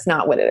program, that's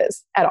not what it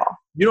is at all.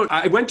 You know,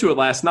 I went to it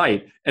last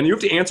night and you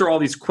have to answer all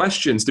these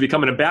questions to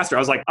become an ambassador. I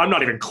was like, I'm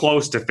not even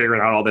close to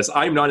figuring out all this.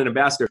 I'm not an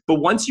ambassador. But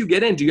once you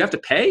get in, do you have to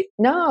pay?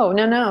 No,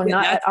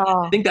 not at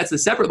all. I think that's the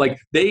separate, like,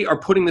 they are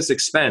putting this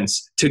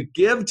expense to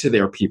give to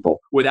their people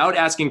without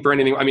asking for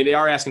anything. I mean, they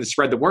are asking to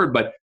spread the word,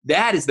 but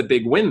that is the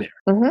big win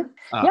there.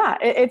 Mm-hmm.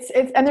 It's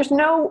and there's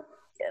no,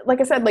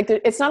 like I said, like,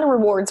 it's not a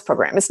rewards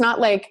program. It's not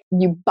like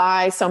you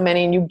buy so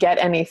many and you get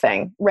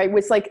anything, right?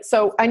 It's like,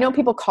 so I know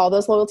people call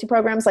those loyalty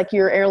programs like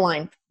your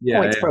airline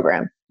points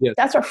program. Yes.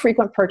 That's our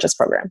frequent purchase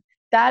program.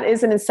 That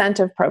is an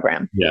incentive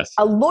program. Yes.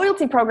 A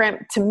loyalty program,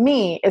 to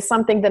me, is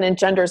something that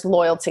engenders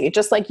loyalty,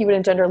 just like you would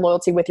engender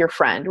loyalty with your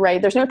friend, right?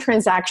 There's no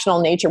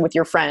transactional nature with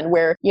your friend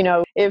where, you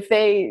know, if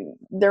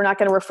they're not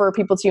going to refer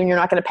people to you and you're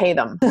not going to pay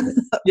them.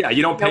 Yeah,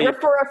 you don't pay.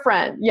 Refer a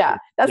friend. Yeah,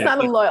 that's not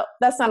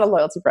a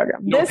loyalty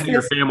program. You don't pay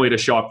your family to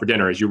show up for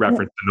dinner, as you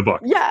referenced in the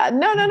book. Yeah,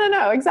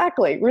 no,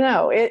 exactly.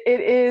 No, it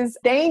is,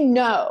 they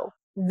know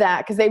that,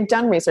 because they've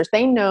done research,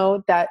 they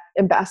know that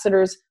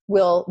ambassadors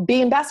will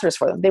be ambassadors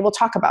for them. They will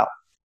talk about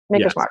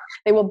Maker's Mark.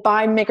 They will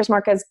buy Maker's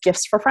Mark as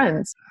gifts for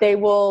friends. They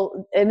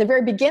will, in the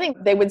very beginning,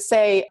 they would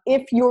say,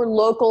 if your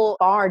local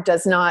bar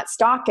does not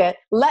stock it,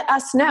 let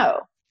us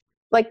know.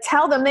 Like,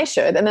 tell them they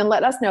should, and then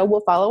let us know,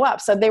 we'll follow up.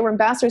 So they were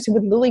ambassadors who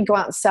would literally go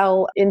out and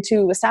sell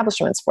into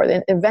establishments for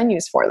them, in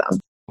venues for them.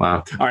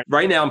 Wow. All right.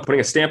 Right now, I'm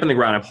putting a stamp in the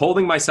ground. I'm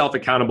holding myself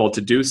accountable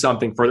to do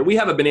something further. We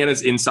have a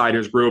Bananas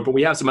Insiders group, and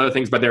we have some other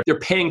things, but they're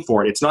paying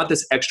for it. It's not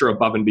this extra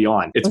above and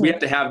beyond. It's we have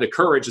to have the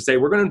courage to say,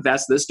 we're going to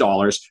invest this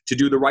dollars to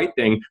do the right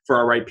thing for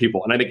our right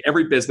people. And I think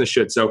every business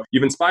should. So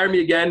you've inspired me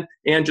again,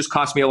 and just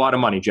cost me a lot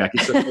of money, Jackie.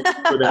 So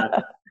for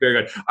that.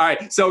 Very good. All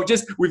right. So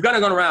we've kind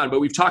of gone around, but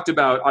we've talked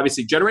about,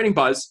 obviously, generating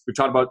buzz. We've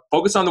talked about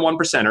focus on the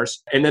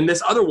 1%ers. And then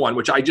this other one,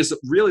 which I just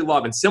really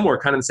love and similar,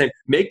 kind of the same,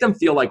 make them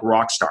feel like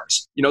rock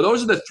stars. You know,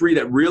 those are the three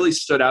that really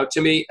stood out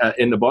to me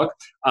in the book.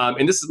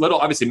 And this is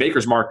obviously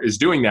Maker's Mark is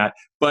doing that,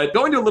 but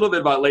going to a little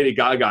bit about Lady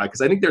Gaga, because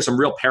I think there's some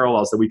real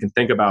parallels that we can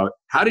think about.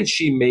 How did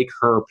she make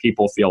her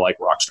people feel like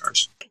rock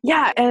stars?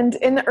 Yeah. And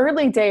in the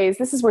early days,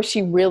 this is where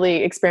she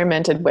really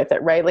experimented with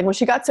it, right? Like, when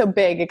she got so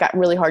big, it got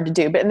really hard to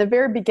do. But in the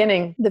very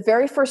beginning, the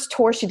very first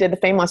tour she did, the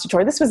Fame Monster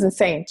Tour, this was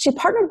insane. She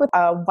partnered with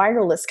a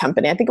wireless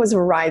company. I think it was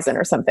Verizon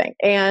or something.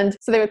 And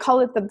so they would call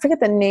it, I forget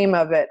the name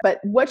of it. But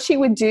what she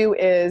would do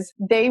is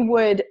they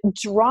would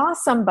draw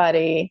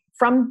somebody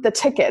from the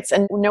tickets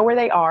and know where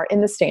they are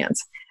in the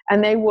stands.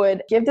 And they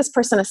would give this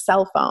person a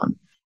cell phone.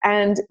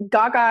 And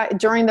Gaga,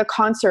 during the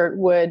concert,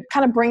 would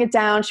kind of bring it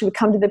down. She would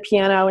come to the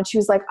piano and she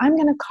was like, I'm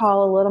going to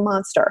call a Little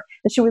Monster.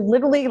 And she would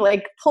literally,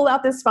 like, pull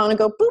out this phone and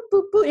go, boop,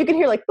 boop, boop. You could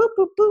hear, like, boop,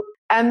 boop, boop.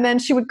 And then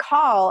she would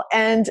call,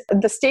 and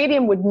the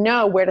stadium would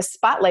know where to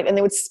spotlight. And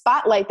they would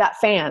spotlight that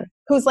fan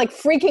who's, like,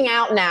 freaking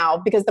out now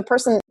because the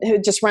person who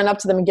just ran up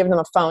to them and given them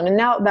a phone. And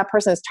now that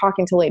person is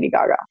talking to Lady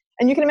Gaga.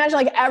 And you can imagine,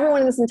 like,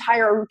 everyone in this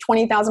entire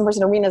 20,000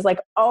 person arena is like,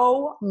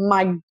 oh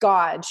my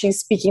God, she's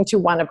speaking to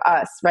one of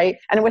us, right?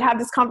 And it would have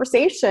this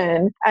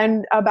conversation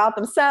and about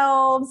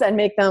themselves and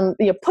make them,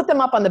 put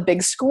them up on the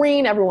big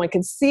screen, everyone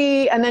could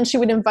see. And then she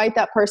would invite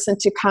that person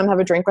to come have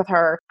a drink with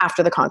her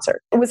after the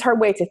concert. It was her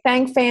way to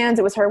thank fans.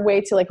 It was her way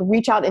to, like,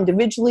 reach out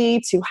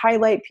individually to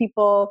highlight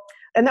people.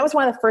 And that was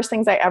one of the first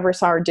things I ever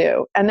saw her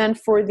do. And then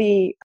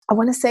I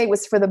want to say it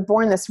was for the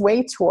Born This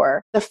Way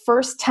tour, the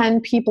first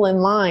 10 people in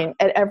line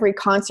at every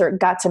concert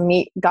got to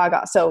meet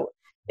Gaga. So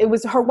it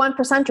was her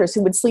 1%ers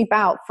who would sleep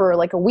out for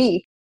like a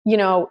week,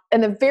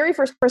 and the very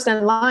first person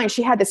in line,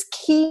 she had this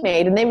key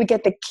made, and they would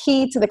get the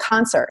key to the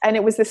concert. And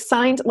it was this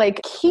signed,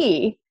 like,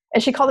 key.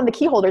 And she called them the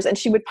key holders, and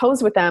she would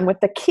pose with them with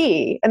the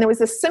key. And there was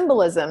this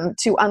symbolism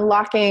to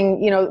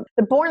unlocking,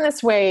 the Born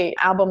This Way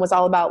album was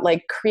all about,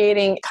 like,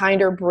 creating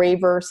kinder,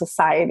 braver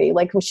society.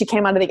 Like, when she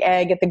came out of the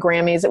egg at the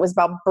Grammys, it was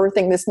about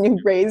birthing this new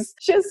race.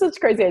 She has such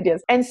crazy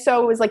ideas. And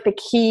so it was like the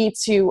key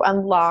to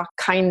unlock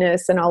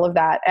kindness and all of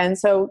that. And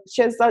so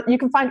you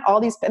can find all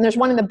these, and there's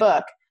one in the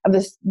book of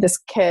this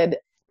kid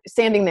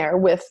standing there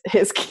with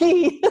his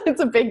key.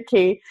 It's a big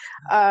key.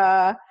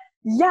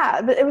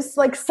 Yeah, but it was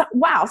like,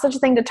 wow, such a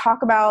thing to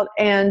talk about,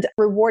 and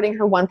rewarding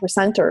her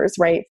 1%ers,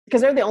 right?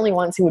 Because they're the only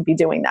ones who would be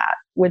doing that,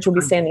 which would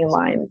be standing in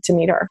line to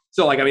meet her.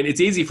 So, like, I mean,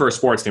 it's easy for a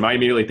sports team. I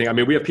immediately think,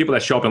 we have people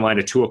that show up in line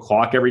at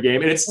 2:00 every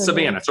game, and it's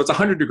Savannah. So it's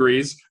 100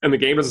 degrees, and the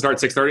game doesn't start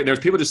at 6:30. And there's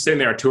people just sitting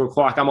there at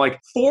 2:00. I'm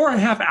like,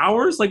 4.5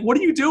 hours? Like, what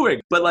are you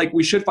doing? But, like,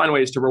 we should find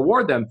ways to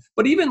reward them.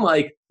 But even,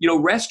 like,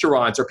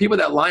 restaurants or people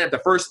that line up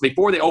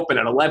before they open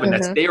at 11,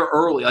 that's there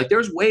early. Like,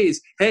 there's ways,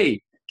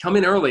 hey, come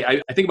in early.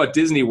 I think about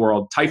Disney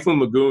World. Typhoon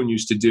Lagoon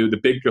used to do the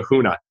Big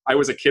Kahuna. I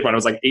was a kid when I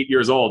was like 8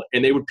 years old,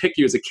 and they would pick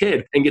you as a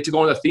kid and get to go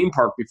on the theme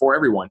park before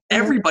everyone.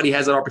 Everybody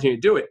has an opportunity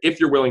to do it if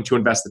you're willing to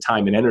invest the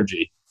time and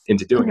energy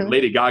into doing it.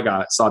 Lady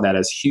Gaga saw that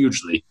as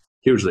hugely,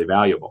 hugely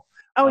valuable.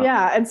 Oh,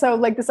 yeah. And so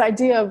like this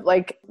idea of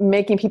like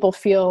making people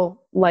feel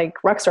like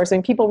rock stars, I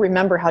mean, people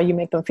remember how you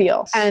make them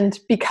feel. And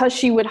because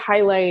she would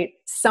highlight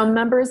some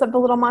members of the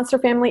Little Monster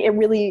family, it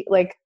really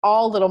like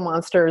all Little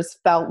Monsters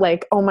felt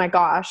like, oh my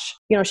gosh,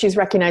 you know, she's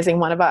recognizing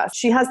one of us.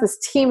 She has this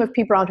team of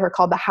people around her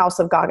called the House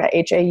of Gaga,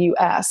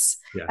 Haus.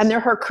 Yes. And they're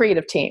her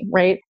creative team,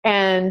 right?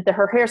 And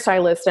her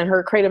hairstylist and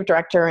her creative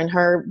director and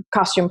her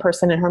costume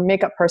person and her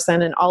makeup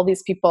person and all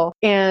these people.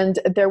 And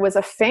there was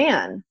a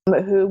fan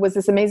who was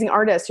this amazing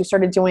artist who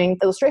started doing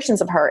illustrations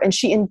of her. And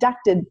she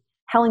inducted,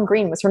 Helen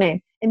Green was her name,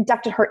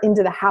 inducted her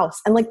into the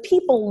house. And like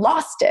people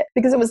lost it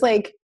because it was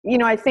like, you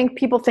know, I think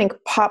people think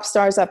pop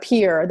stars up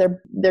here,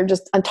 they're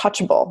just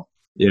untouchable.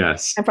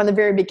 Yes. And from the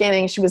very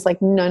beginning, she was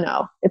like,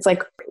 no, it's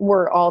like,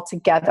 we're all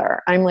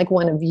together. I'm like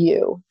one of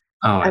you.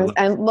 Oh,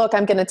 and look,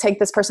 I'm going to take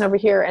this person over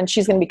here and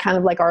she's going to be kind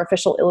of like our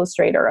official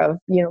illustrator of,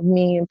 you know,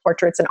 me and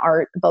portraits and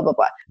art, blah, blah,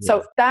 blah. Yeah.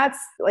 So that's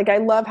like, I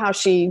love how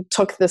she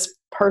took this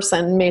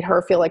person, made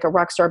her feel like a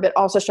rock star, but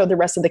also showed the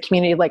rest of the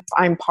community, like,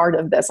 I'm part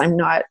of this. I'm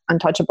not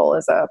untouchable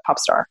as a pop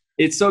star.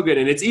 It's so good.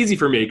 And it's easy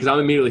for me because I'm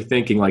immediately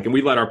thinking like, and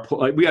we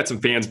had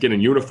some fans get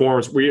in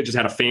uniforms. We just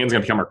had a fan's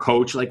going to become our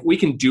coach. Like we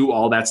can do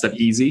all that stuff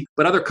easy.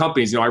 But other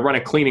companies, you know, I run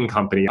a cleaning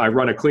company. I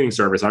run a cleaning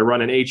service. I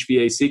run an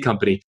HVAC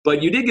company.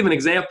 But you did give an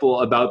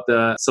example about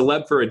the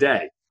celeb for a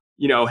day.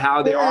 You know,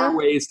 how there are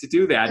ways to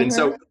do that. And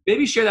so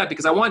maybe share that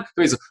because I want,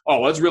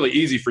 oh, that's really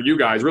easy for you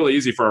guys, really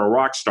easy for a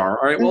rock star.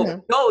 All right,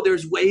 well, no,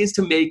 there's ways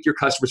to make your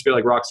customers feel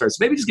like rock stars.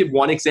 So maybe just give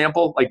one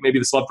example, like maybe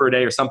the celeb for a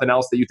day or something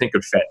else that you think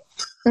could fit.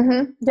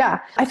 Yeah.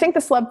 I think the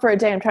celeb for a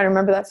day, I'm trying to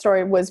remember that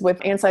story, was with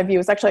Anside View. It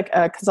was actually like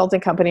a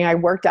consulting company I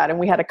worked at, and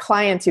we had a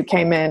client who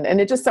came in, and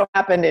it just so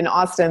happened in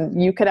Austin,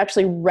 you could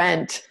actually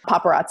rent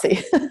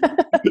paparazzi.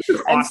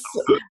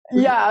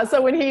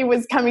 So when he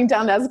was coming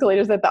down the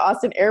escalators at the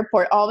Austin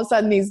airport, all of a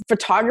sudden these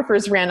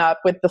photographers ran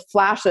up with the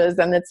flashes,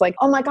 and it's like,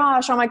 oh my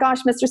gosh,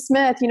 Mr.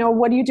 Smith, you know,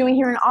 what are you doing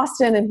here in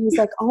Austin? And he's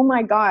like, oh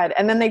my God.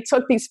 And then they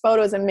took these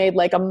photos and made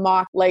like a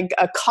mock, like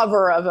a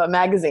cover of a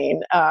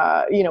magazine,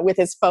 you know, with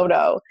his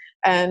photo.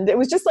 And it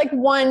was just like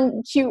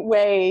one cute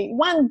way,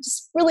 one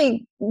just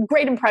really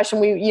great impression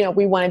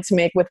we wanted to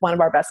make with one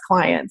of our best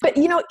clients. But,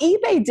 you know,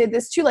 eBay did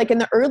this too. Like in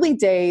the early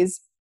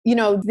days, you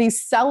know,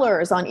 these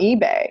sellers on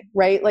eBay,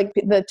 right? Like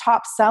the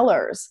top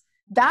sellers,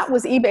 that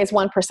was eBay's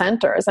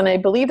 1%ers. And I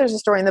believe there's a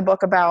story in the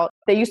book about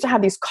they used to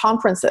have these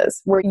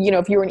conferences where, you know,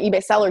 if you were an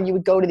eBay seller, you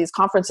would go to these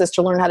conferences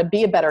to learn how to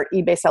be a better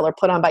eBay seller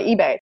put on by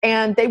eBay.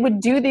 And they would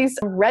do these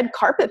red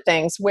carpet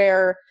things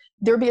where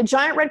there would be a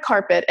giant red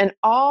carpet and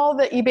all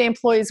the eBay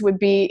employees would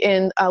be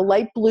in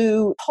light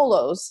blue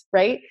polos,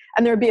 right?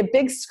 And there would be a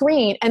big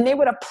screen and they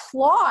would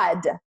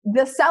applaud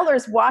the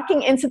sellers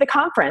walking into the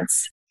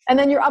conference. And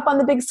then you're up on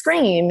the big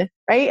screen,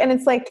 right? And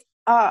it's like,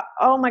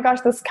 oh my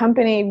gosh, this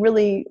company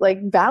really like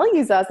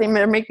values us.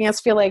 They're making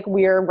us feel like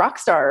we're rock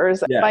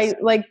stars by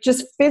like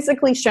just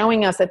physically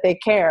showing us that they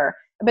care.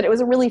 But it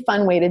was a really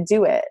fun way to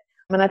do it.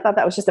 And I thought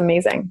that was just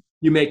amazing.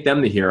 You make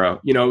them the hero.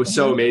 You know, it was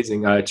so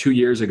amazing. 2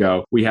 years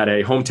ago, we had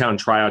a hometown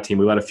tryout team.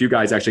 We let a few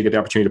guys actually get the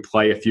opportunity to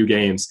play a few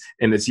games.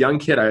 And this young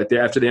kid,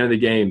 after the end of the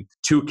game,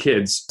 two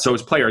kids, so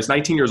his player is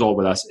 19 years old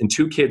with us, and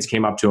two kids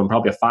came up to him,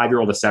 probably a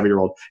 5-year-old, a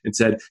 7-year-old, and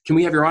said, can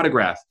we have your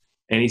autograph?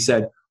 And he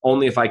said,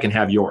 only if I can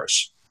have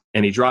yours.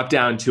 And he dropped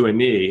down to a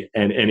knee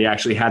and he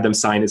actually had them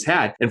sign his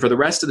hat. And for the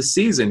rest of the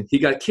season, he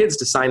got kids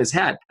to sign his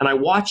hat. And I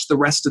watched the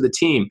rest of the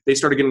team. They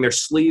started getting their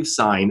sleeves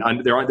signed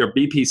on their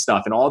BP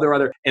stuff and all their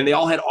other, and they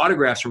all had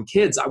autographs from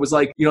kids. I was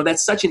like, you know,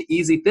 that's such an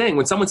easy thing.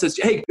 When someone says,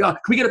 hey, can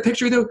we get a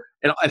picture with you?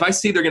 And if I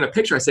see they're getting a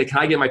picture, I say, can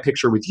I get my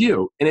picture with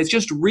you? And it's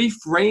just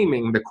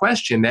reframing the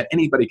question that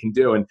anybody can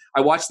do. And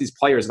I watch these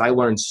players and I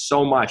learn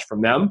so much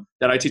from them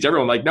that I teach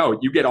everyone, like, no,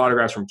 you get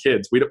autographs from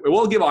kids.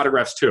 We'll give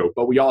autographs too,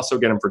 but we also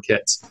get them for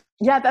kids.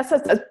 Yeah, that's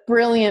a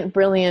brilliant,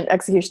 brilliant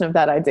execution of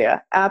that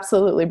idea.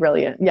 Absolutely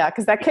brilliant. Yeah,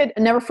 because that kid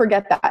never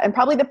forget that. And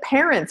probably the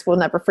parents will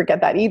never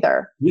forget that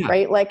either,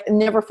 right? Like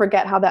never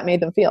forget how that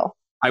made them feel.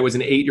 I was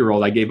an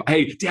 8-year-old.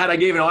 Hey, Dad, I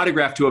gave an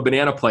autograph to a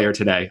banana player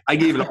today. I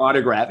gave an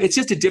autograph. It's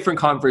just a different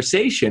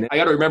conversation. I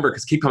got to remember,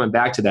 because keep coming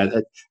back to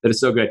that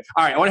is so good.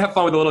 All right, I want to have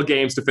fun with the little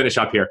games to finish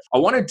up here. I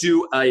want to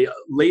do a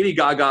Lady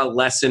Gaga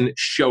lesson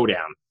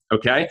showdown,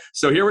 okay?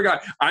 So here we go.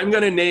 I'm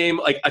going to name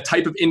like a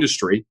type of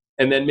industry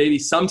and then maybe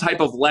some type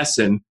of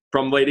lesson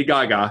from Lady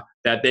Gaga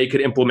that they could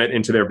implement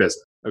into their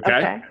business,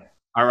 okay?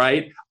 All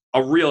right,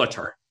 a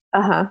realtor.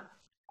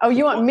 Oh,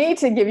 you want me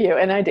to give you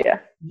an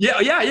idea?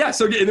 Yeah.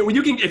 So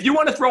you can, if you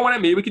want to throw one at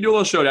me, we can do a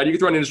little showdown. You can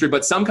throw an industry,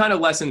 but some kind of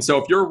lesson. So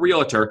if you're a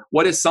realtor,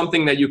 what is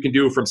something that you can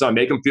do from someone?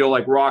 Make them feel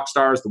like rock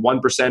stars, the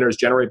 1%ers,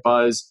 generate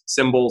buzz,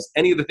 symbols,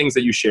 any of the things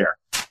that you share.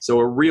 So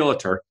a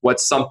realtor,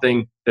 what's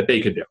something that they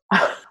could do?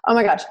 Oh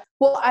my gosh.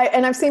 Well,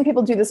 I've seen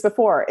people do this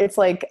before. It's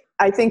like,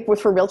 I think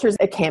for realtors,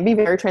 it can be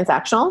very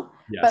transactional.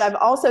 Yes. But I've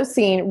also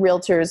seen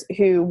realtors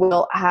who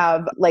will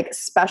have like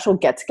special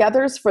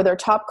get-togethers for their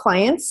top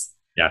clients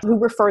who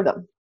refer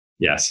them.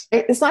 Yes.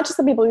 It's not just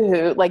the people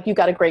who like you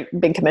got a great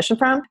big commission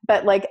from,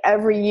 but like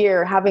every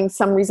year having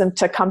some reason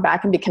to come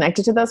back and be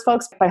connected to those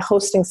folks by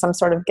hosting some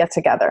sort of get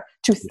together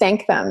to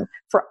thank them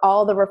for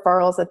all the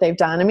referrals that they've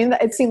done. I mean,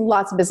 I've seen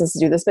lots of businesses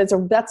do this, but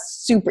that's a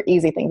super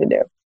easy thing to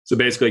do. So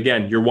basically,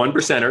 again, your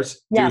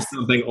 1%ers, do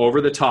something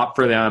over the top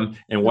for them.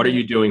 And what are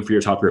you doing for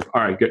your top group?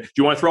 All right, good. Do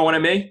you want to throw one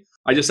at me?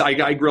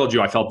 I grilled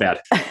you. I felt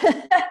bad.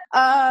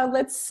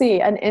 Let's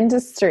see, an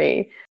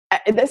industry.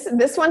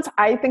 This one's,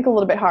 I think, a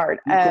little bit hard.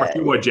 Of course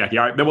you would, Jackie.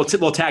 All right, then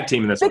we'll tag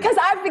team in this because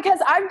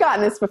I've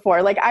gotten this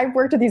before. Like I've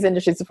worked with these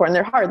industries before, and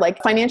they're hard.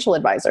 Like financial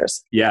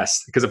advisors.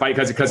 Yes, because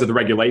of the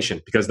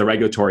regulation, because the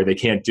regulatory they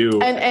can't do,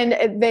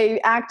 and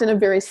they act in a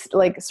very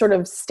like sort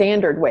of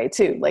standard way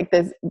too. Like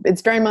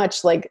it's very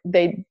much like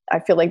I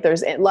feel like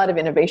there's a lot of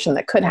innovation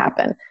that could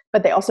happen,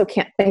 but they also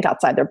can't think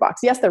outside their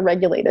box. Yes, they're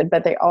regulated,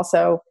 but I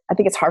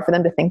think it's hard for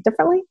them to think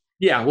differently.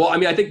 Yeah. Well, I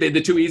mean, I think the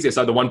two easiest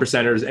are the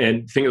 1%ers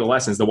and think of the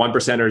lessons, the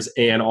 1%ers,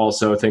 and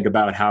also think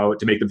about how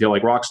to make them feel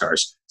like rock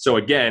stars. So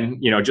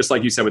again, just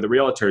like you said with the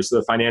realtors,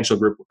 the financial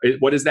group,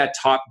 what is that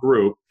top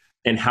group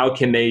and how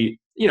can they,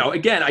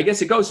 again, I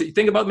guess it goes,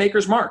 think about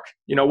Maker's Mark.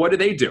 What do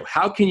they do?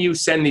 How can you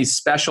send these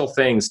special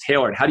things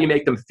tailored? How do you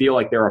make them feel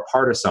like they're a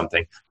part of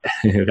something?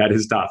 That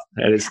is tough.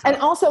 And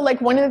also like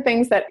one of the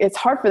things that it's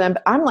hard for them,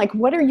 but I'm like,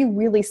 what are you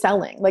really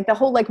selling? Like the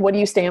whole, like, what do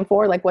you stand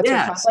for? Like, what's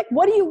your cost? Like,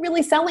 what are you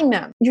really selling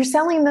them? You're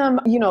selling them,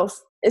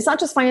 it's not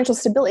just financial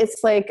stability.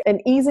 It's like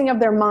an easing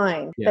of their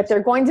mind that they're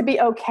going to be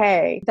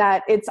okay,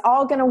 that it's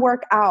all going to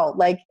work out.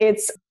 Like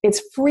it's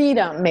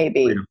freedom,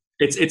 maybe. Freedom.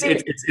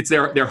 It's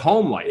their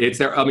home life.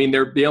 They're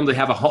able to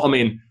have a home. I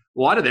mean,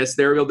 a lot of this,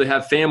 they're able to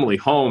have family,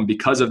 home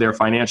because of their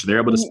financial. They're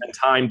able to spend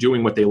time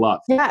doing what they love.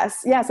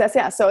 Yes.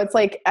 So it's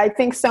like, I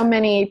think so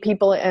many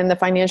people in the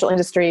financial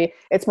industry,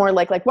 it's more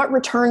like what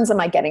returns am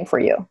I getting for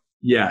you?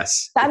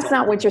 Yes. That's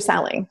not what you're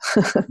selling.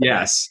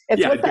 Yes.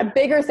 What's that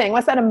bigger thing?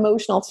 What's that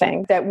emotional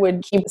thing that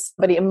would keep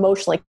somebody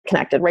emotionally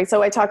connected, right?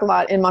 So I talk a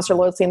lot in Monster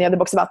Loyalty and the other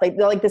books about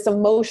like this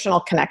emotional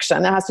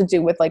connection that has to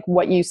do with like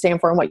what you stand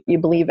for and what you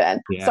believe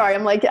in. Yeah. Sorry,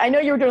 I'm like, I know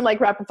you were doing like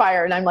rapid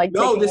fire and I'm like,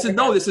 this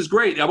is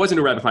great. I wasn't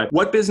doing rapid fire.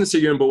 What business are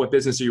you in, but what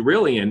business are you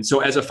really in? So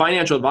as a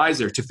financial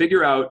advisor, to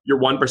figure out your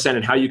 1%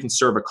 and how you can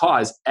serve a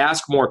cause,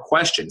 ask more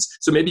questions.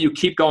 So maybe you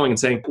keep going and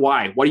saying,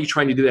 why? Why are you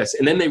trying to do this?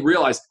 And then they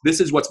realize this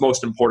is what's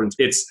most important.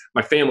 It's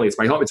my family, it's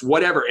my home, it's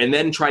whatever, and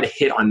then try to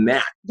hit on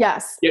that.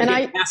 Yes. Get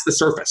past the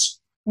surface.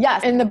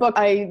 Yes. In the book,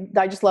 I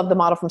just love the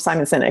model from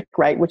Simon Sinek,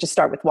 right? Which is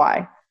start with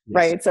why,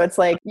 right? So it's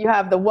like you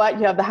have the what,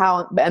 you have the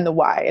how, and the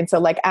why. And so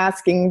like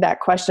asking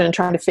that question and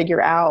trying to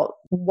figure out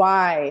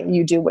why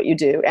you do what you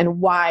do and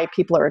why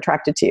people are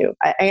attracted to you.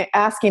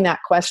 Asking that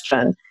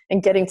question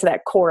and getting to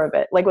that core of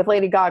it. Like with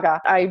Lady Gaga,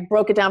 I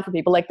broke it down for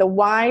people. Like the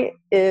why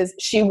is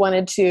she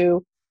wanted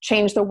to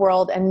change the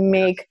world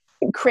and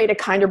create a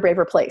kinder,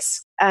 braver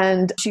place.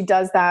 And she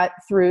does that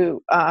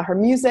through her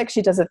music.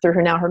 She does it through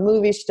her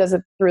movies. She does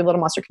it through Little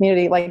Monster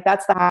Community. Like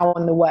that's the how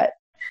and the what.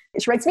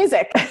 She writes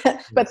music,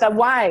 but the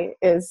why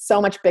is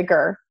so much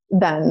bigger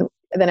than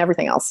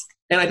everything else.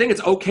 And I think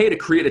it's okay to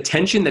create a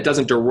tension that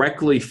doesn't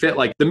directly fit,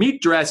 like the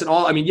meat dress and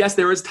all. I mean, yes,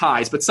 there is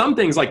ties, but some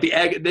things like the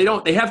egg,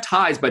 they have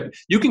ties, but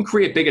you can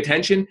create big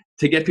attention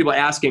to get people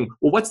asking,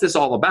 well, what's this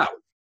all about?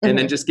 And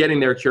then just getting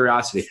their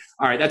curiosity.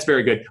 All right, that's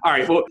very good. All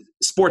right, well,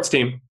 sports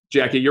team.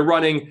 Jackie, you're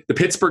running the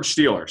Pittsburgh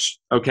Steelers,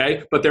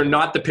 okay? But they're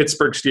not the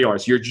Pittsburgh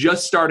Steelers. You're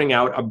just starting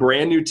out a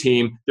brand new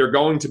team. They're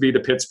going to be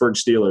the Pittsburgh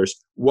Steelers.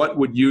 What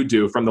would you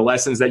do from the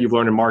lessons that you've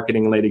learned in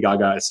marketing, Lady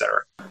Gaga, et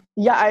cetera?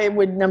 Yeah, I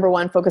would, number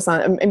one, focus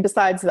on, and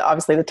besides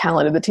obviously the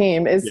talent of the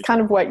team, is kind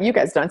of what you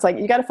guys done. It's like,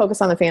 you got to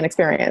focus on the fan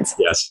experience.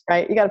 Yes.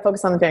 Right? You got to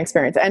focus on the fan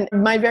experience. And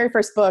my very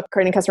first book,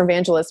 Creating Customer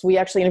Evangelists, we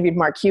actually interviewed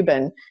Mark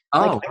Cuban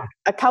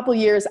a couple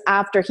years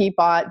after he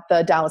bought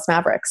the Dallas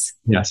Mavericks.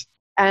 Yes.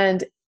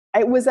 And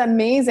it was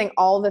amazing,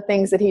 all the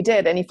things that he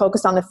did. And he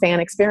focused on the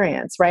fan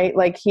experience, right?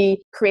 Like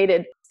he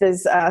created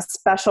these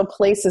special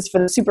places for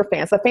the super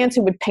fans, the fans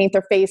who would paint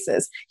their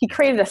faces. He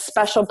created a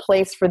special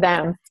place for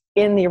them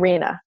in the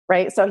arena,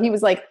 right? So he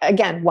was like,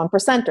 again,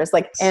 1%ers,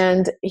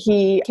 and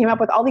he came up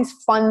with all these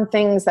fun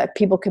things that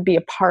people could be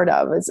a part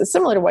of. It's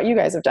similar to what you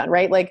guys have done,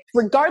 right? Like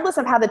regardless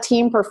of how the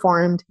team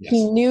performed,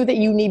 he knew that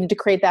you needed to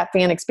create that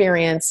fan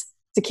experience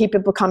to keep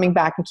people coming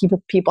back and keep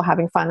people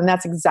having fun. And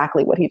that's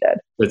exactly what he did.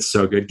 That's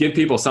so good. Give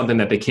people something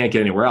that they can't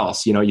get anywhere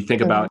else. You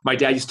think about, my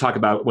dad used to talk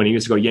about when he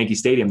used to go to Yankee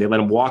Stadium, they let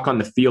him walk on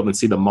the field and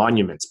see the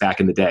monuments back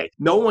in the day.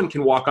 No one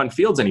can walk on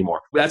fields anymore.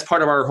 That's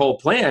part of our whole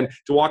plan,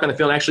 to walk on the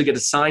field and actually get to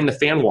sign the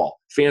fan wall.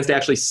 Fans to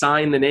actually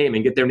sign the name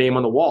and get their name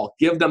on the wall.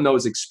 Give them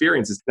those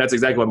experiences. That's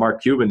exactly what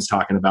Mark Cuban's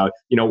talking about.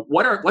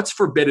 What's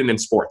forbidden in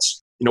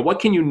sports? What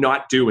can you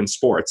not do in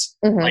sports?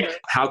 Like,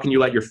 how can you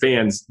let your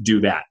fans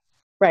do that?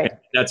 Right. And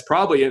that's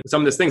probably some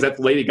of those things that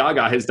Lady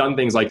Gaga has done,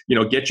 things like,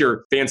 get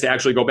your fans to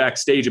actually go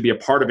backstage and be a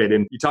part of it.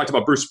 And you talked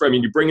about Bruce,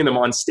 you bringing them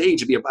on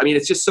stage.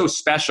 It's just so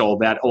special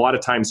that a lot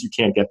of times you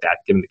can't get that,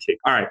 give them the cake.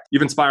 All right.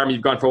 You've inspired me.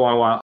 You've gone for a long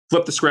while.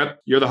 Flip the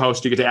script. You're the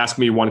host. You get to ask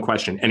me one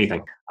question,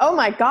 anything. Oh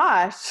my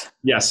gosh.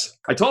 Yes.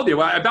 I told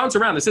you, I bounce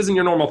around. This isn't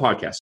your normal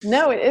podcast.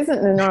 No, it isn't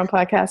a normal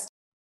podcast.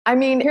 I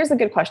mean, here's a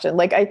good question.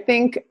 Like, I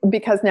think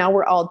because now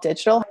we're all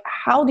digital,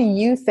 how do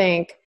you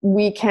think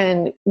we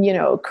can,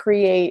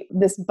 create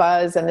this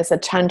buzz and this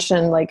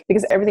attention, like,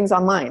 because everything's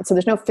online. So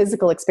there's no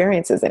physical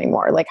experiences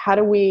anymore. Like, how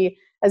do we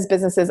as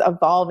businesses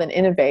evolve and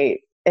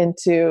innovate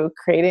into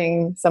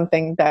creating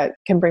something that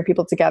can bring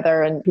people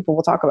together and people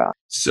will talk about?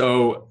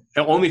 So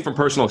only from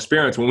personal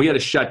experience, when we had to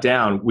shut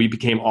down, we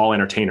became all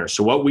entertainers.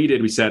 So what we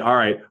did, we said, all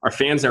right, our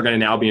fans are going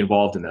to now be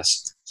involved in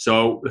this.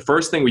 So the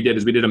first thing we did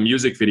is we did a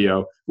music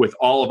video with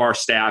all of our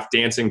staff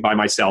dancing by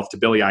myself to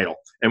Billy Idol.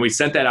 And we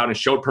sent that out and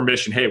showed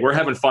permission. Hey, we're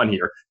having fun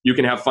here. You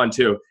can have fun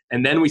too.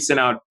 And then we sent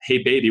out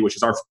Hey Baby, which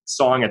is our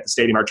song at the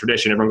stadium, our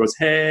tradition. Everyone goes,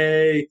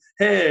 hey,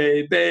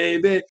 hey,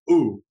 baby,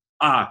 ooh,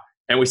 ah.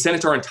 And we sent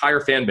it to our entire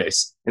fan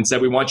base and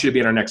said, we want you to be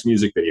in our next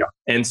music video.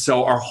 And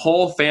so our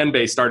whole fan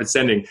base started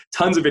sending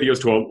tons of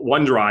videos to a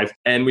OneDrive,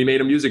 and we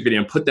made a music video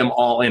and put them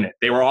all in it.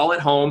 They were all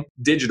at home,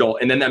 digital,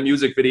 and then that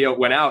music video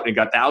went out and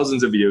got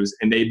thousands of views,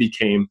 and they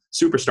became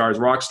superstars,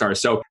 rock stars.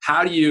 So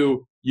how do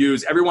you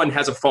everyone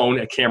has a phone,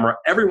 a camera,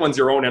 everyone's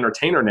your own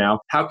entertainer now.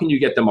 How can you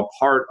get them a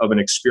part of an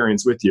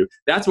experience with you?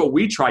 That's what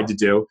we tried to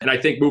do. And I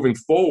think moving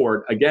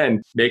forward,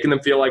 again, making them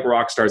feel like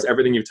rock stars,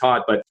 everything you've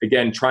taught, but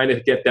again, trying to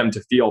get them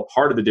to feel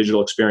part of the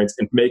digital experience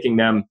and making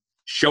them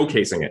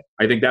showcasing it.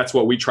 I think that's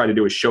what we try to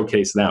do, is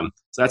showcase them.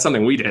 So that's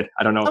something we did.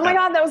 I don't know. Oh my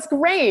God, that was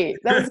great.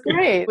 That was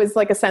great. It was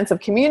like a sense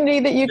of community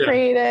that you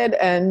created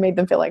and made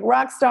them feel like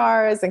rock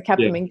stars and kept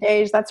them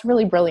engaged. That's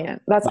really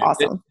brilliant. That's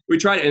awesome. We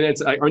tried, and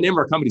it's our name of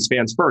our company is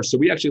Fans First. So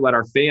we actually let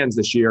our fans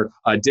this year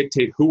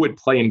dictate who would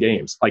play in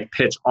games, like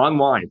pitch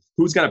online.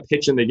 Who's going to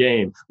pitch in the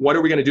game? What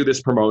are we going to do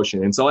this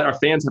promotion? And so let our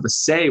fans have a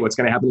say what's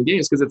going to happen in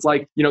games, because it's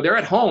like, they're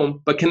at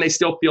home, but can they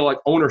still feel like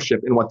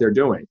ownership in what they're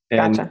doing?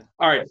 And, gotcha.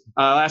 All right,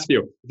 I'll ask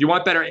you. If you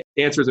want better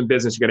answers in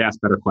business, you got to ask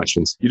better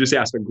questions. You just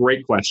asked a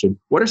great question.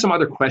 What are some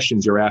other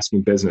questions you're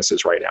asking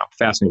businesses right now?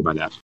 Fascinated by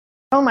that.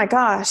 Oh my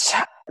gosh,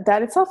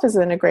 that itself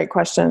isn't a great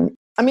question.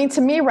 I mean,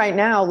 to me right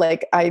now,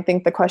 like, I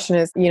think the question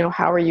is,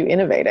 how are you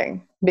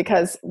innovating?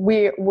 Because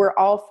we're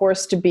all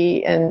forced to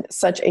be in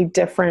such a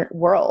different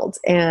world,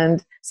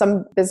 and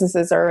some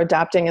businesses are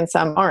adapting and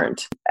some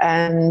aren't.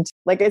 And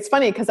like, it's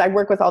funny because I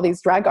work with all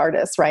these drag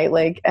artists, right?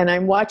 Like, and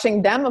I'm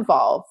watching them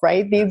evolve,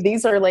 right?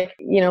 These are like,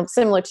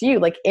 similar to you,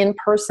 like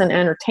in-person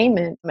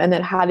entertainment. And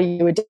then how do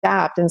you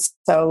adapt? And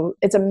so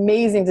it's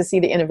amazing to see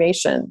the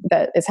innovation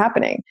that is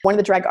happening. One of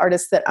the drag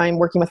artists that I'm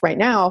working with right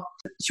now,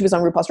 she was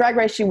on RuPaul's Drag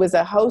Race. She was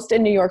a host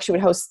in New York. She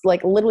would host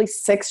like literally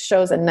 6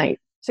 shows a night.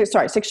 6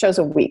 shows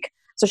a week.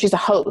 So she's a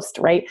host,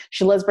 right?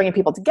 She loves bringing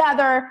people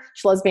together.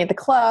 She loves being at the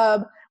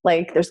club.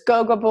 Like, there's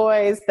go-go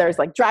boys, there's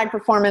like drag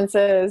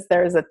performances,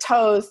 there's a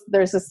toast,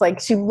 there's just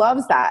like, she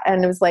loves that.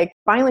 And it was like,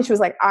 finally she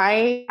was like,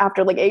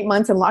 after like 8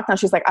 months in lockdown,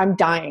 she's like, I'm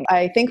dying.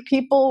 I think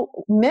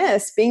people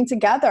miss being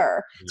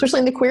together, especially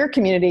in the queer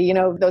community,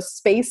 those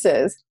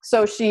spaces.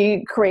 So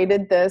she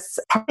created this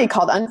party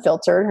called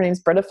Unfiltered. Her name's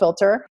Britta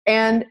Filter.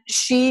 And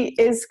she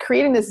is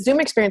creating this Zoom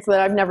experience that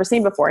I've never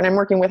seen before. And I'm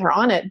working with her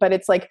on it. But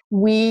it's like,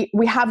 we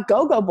have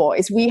go-go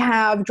boys, we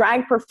have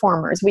drag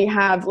performers, we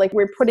have like,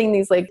 we're putting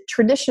these like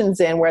traditions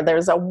in where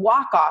there's a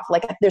walk-off,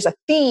 like there's a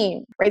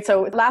theme, right?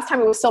 So last time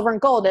it was silver and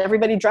gold,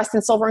 everybody dressed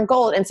in silver and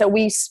gold. And so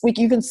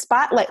you can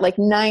spotlight like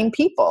 9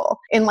 people.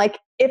 And like,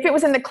 if it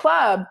was in the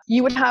club,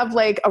 you would have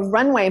like a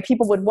runway and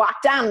people would walk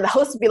down and the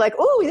host would be like,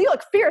 "Ooh, you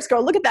look fierce,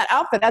 girl. Look at that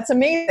outfit. That's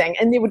amazing."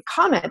 And they would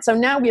comment. So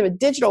now we have a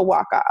digital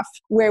walk-off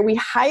where we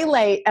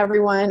highlight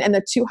everyone and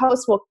the 2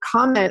 hosts will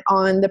comment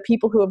on the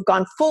people who have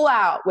gone full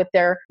out with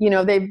their,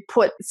 they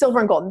put silver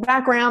and gold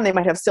background. They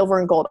might have silver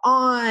and gold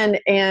on.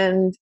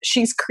 And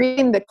she's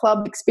creating the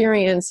club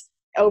experience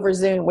over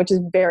Zoom, which is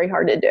very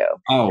hard to do.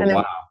 Oh, and then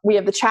wow. We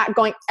have the chat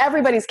going.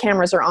 Everybody's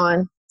cameras are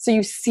on. So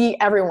you see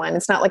everyone.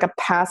 It's not like a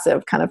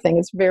passive kind of thing.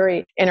 It's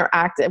very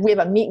interactive. We have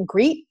a meet and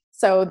greet.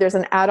 So there's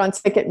an add-on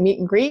ticket meet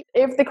and greet.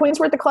 If the Queens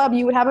were at the club,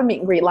 you would have a meet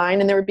and greet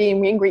line and there would be a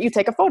meet and greet. You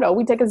take a photo.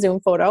 We take a Zoom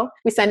photo.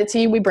 We send it to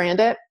you. We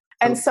brand it.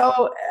 And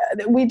so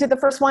we did the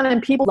first one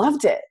and people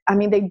loved it. I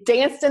mean, they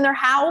danced in their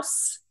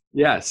house.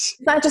 Yes.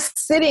 It's not just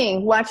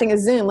sitting watching a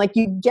Zoom. Like,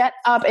 you get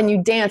up and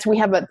you dance. We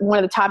have one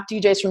of the top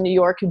DJs from New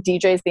York who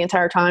DJs the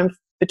entire time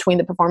between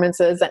the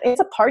performances, and it's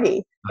a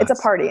party. It's a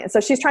party. And so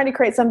she's trying to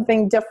create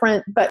something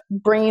different, but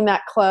bringing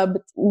that club.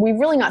 We've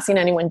really not seen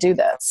anyone do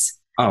this.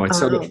 Oh, it's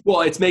so good.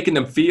 Well, it's making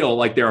them feel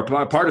like they're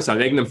a part of something,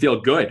 making them feel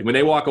good. When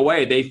they walk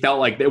away, they felt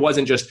like it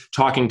wasn't just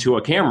talking to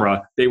a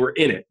camera. They were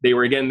in it. They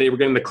were getting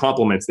the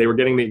compliments. They were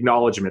getting the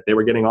acknowledgement. They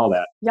were getting all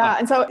that. Yeah.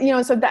 And so,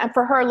 so that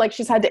for her, like,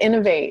 she's had to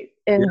innovate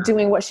in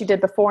doing what she did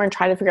before and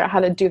try to figure out how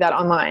to do that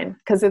online,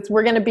 because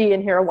we're going to be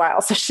in here a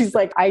while. So she's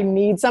like, I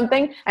need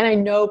something, and I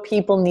know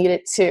people need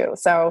it too.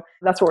 So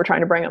that's what we're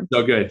trying to bring them.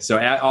 So good. So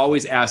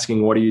always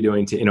asking, what are you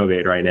doing to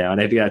innovate right now? And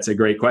I think that's a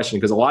great question,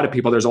 because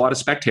there's a lot of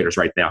spectators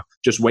right now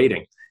just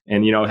waiting.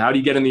 And, how do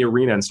you get in the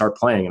arena and start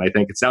playing? And I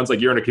think it sounds like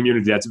you're in a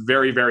community that's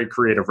very, very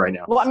creative right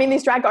now. Well, I mean,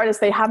 these drag artists,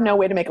 they have no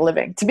way to make a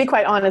living. To be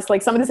quite honest,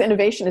 like some of this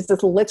innovation is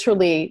just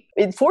literally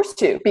forced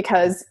to,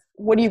 because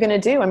what are you going to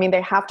do? I mean,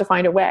 they have to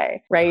find a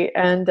way, right?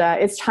 And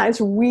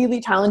it's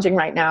really challenging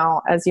right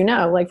now, as you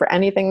know, like for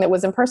anything that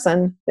was in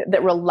person,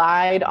 that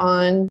relied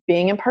on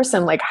being in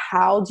person. Like,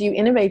 how do you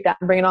innovate that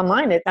and bring it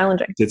online? It's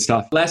challenging. It's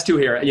tough. Last two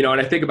here, and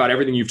I think about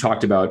everything you've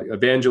talked about,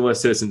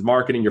 evangelist, citizens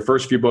marketing, your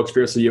first few books,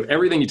 Fiercely You,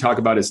 everything you talk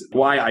about is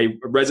why I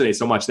resonate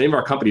so much. The name of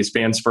our company is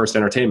Fans First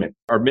Entertainment.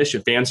 Our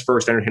mission, Fans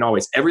First, Entertain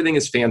Always. Everything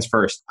is fans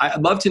first.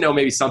 I'd love to know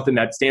maybe something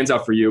that stands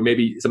out for you,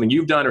 maybe something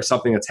you've done or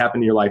something that's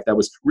happened in your life that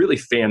was really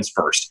fans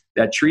first,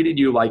 that treated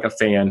you like a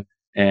fan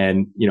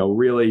and,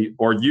 really,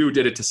 or you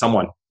did it to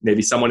someone,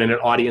 maybe someone in an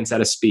audience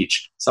at a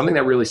speech, something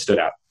that really stood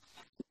out.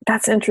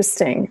 That's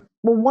interesting.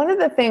 Well, one of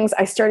the things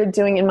I started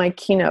doing in my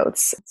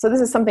keynotes, so this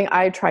is something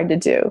I tried to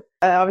do.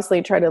 I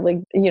obviously try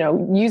to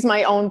use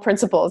my own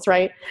principles,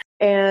 right?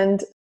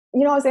 And I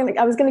was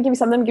going to give you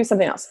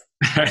something else.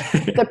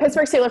 The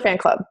Pittsburgh Steelers fan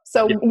club.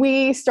 So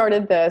we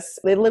started this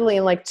literally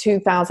in like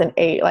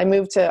 2008. I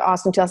moved to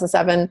Austin in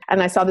 2007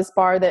 and I saw this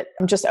bar that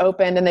just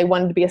opened and they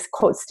wanted to be a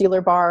quote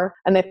Steeler bar.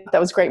 And they thought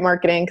that was great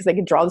marketing because they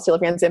could draw the Steeler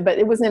fans in, but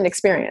it wasn't an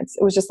experience.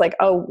 It was just like,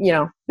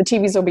 the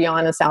TVs will be on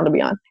and the sound will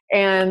be on.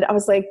 And I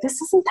was like,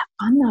 this isn't that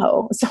fun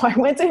though. So I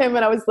went to him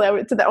and I was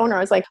to the owner. I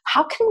was like,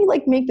 how can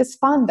we make this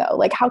fun though?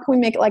 Like, how can we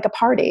make it like a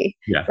party?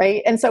 Yeah.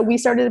 Right. And so we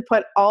started to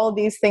put all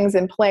these things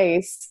in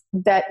place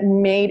that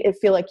made it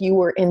feel like you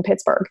were in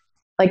Pittsburgh.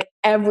 Like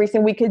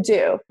everything we could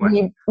do,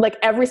 like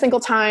every single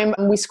time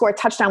we score a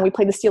touchdown, we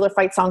play the Steeler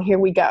fight song, Here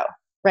We Go,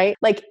 right?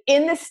 Like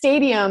in the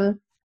stadium,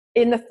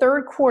 in the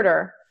third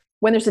quarter,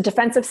 when there's a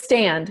defensive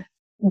stand,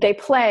 they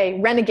play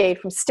Renegade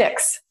from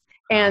Styx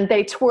and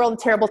they twirl the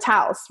terrible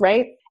towels,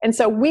 right? And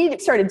so we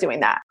started doing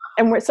that.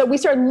 And so we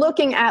started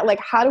looking at like,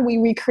 how do we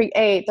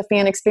recreate the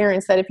fan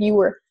experience that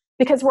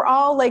because we're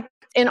all like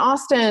in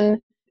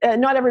Austin,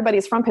 not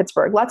everybody's from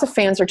Pittsburgh. Lots of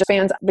fans are just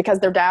fans because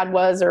their dad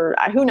was, or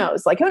who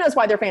knows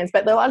why they're fans,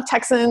 but there are a lot of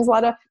Texans, a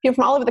lot of people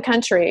from all over the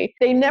country.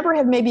 They never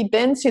have maybe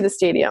been to the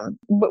stadium,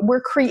 but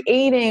we're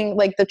creating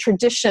like the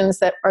traditions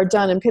that are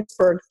done in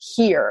Pittsburgh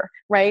here,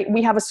 right?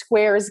 We have a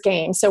squares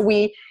game. So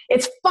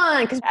it's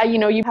fun because,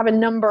 you have a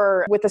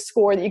number with a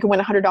score that you can win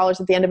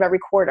 $100 at the end of every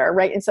quarter,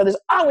 right? And so there's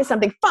always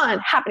something fun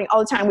happening all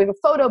the time. We have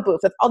a photo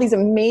booth with all these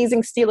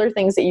amazing Steeler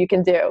things that you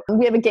can do.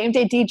 We have a game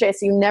day DJ,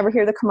 so you never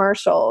hear the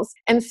commercials.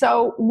 And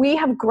so we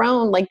have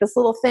grown like this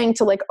little thing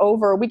to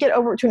we get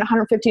over between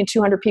 150 and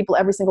 200 people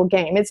every single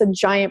game. It's a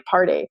giant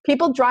party.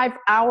 People drive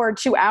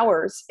 2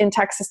 hours in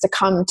Texas to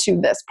come to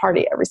this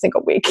party every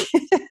single week.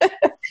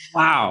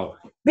 Wow.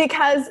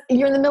 Because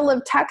you're in the middle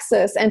of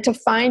Texas and to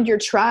find your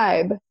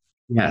tribe,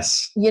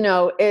 yes,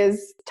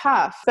 is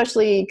tough,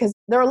 especially because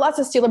there are lots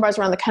of Steeler bars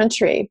around the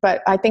country,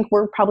 but I think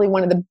we're probably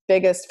one of the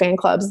biggest fan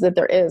clubs that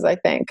there is, I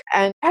think.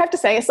 And I have to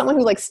say, as someone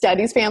who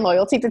studies fan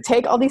loyalty, to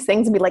take all these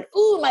things and be like,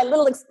 ooh, my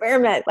little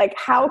experiment, like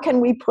how can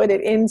we put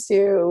it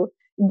into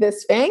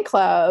this fan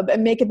club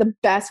and make it the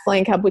best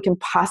fan club we can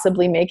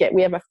possibly make it?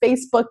 We have a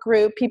Facebook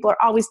group. People are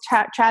always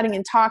chatting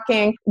and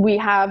talking. We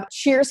have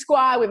cheer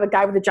squad. We have a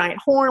guy with a giant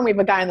horn. We have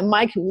a guy on the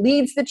mic who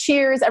leads the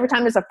cheers. Every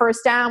time there's a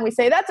first down, we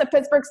say, that's a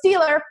Pittsburgh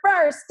Steeler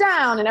first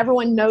down. And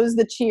everyone knows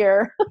the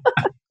cheer.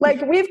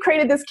 We've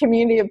created this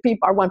community of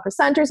people, our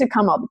 1%ers who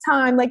come all the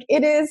time.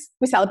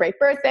 We celebrate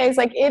birthdays.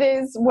 It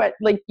is what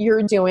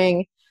you're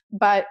doing,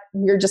 but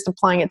you're just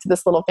applying it to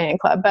this little fan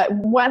club. But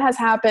what has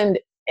happened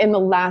in the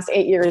last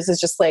 8 years is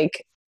just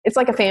it's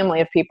like a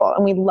family of people,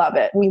 and we love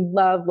it. We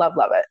love, love,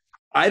 love it.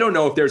 I don't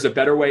know if there's a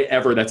better way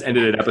ever that's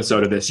ended an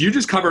episode of this. You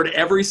just covered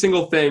every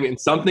single thing and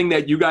something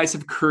that you guys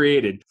have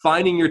created,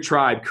 finding your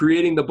tribe,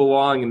 creating the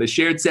belonging, the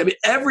shared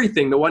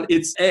everything.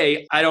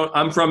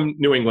 I'm from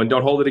New England.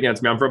 Don't hold it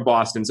against me. I'm from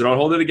Boston, so don't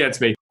hold it against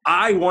me.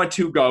 I want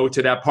to go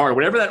to that party.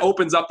 Whenever that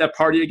opens up that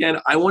party again,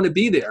 I want to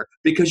be there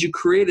because you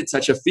created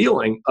such a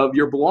feeling of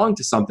you belong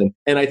to something.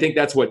 And I think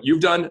that's what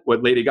you've done,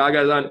 what Lady Gaga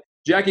has done.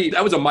 Jackie,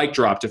 that was a mic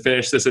drop to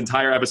finish this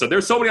entire episode.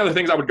 There's so many other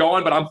things I would go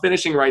on, but I'm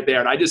finishing right there.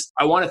 And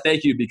I want to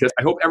thank you because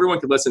I hope everyone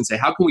could listen and say,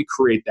 how can we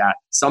create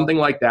something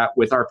like that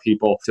with our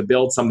people to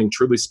build something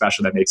truly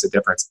special that makes a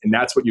difference? And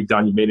that's what you've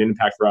done. You've made an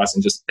impact for us,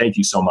 and just thank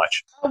you so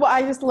much. Well,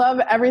 I just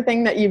love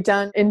everything that you've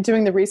done in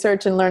doing the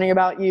research and learning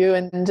about you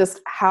and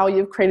just how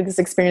you've created this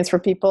experience for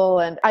people.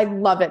 And I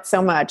love it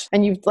so much.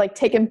 And you've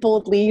taken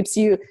bold leaps.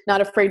 You're not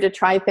afraid to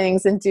try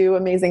things and do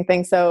amazing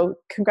things. So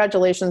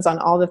congratulations on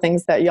all the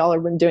things that y'all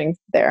have been doing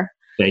there.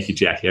 Thank you,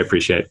 Jackie. I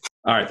appreciate it.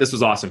 All right. This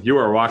was awesome. You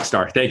were a rock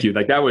star. Thank you.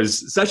 That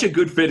was such a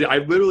good fit.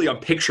 I'm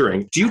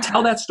picturing. Do you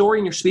tell that story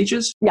in your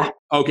speeches? Yeah.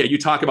 Okay. You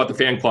talk about the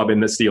fan club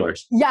and the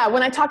Steelers. Yeah.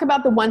 When I talk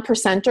about the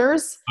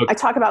 1%ers, okay. I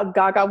talk about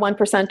Gaga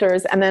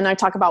 1%ers, and then I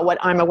talk about what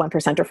I'm a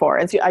 1%er for.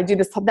 And so I do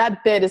this.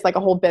 That bit is a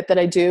whole bit that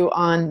I do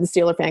on the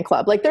Steeler fan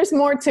club. There's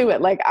more to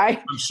it.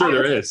 I'm sure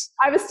there is.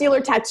 I have a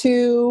Steeler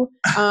tattoo.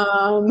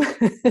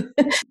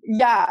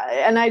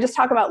 Yeah. And I just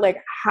talk about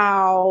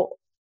how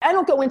I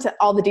don't go into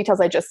all the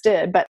details I just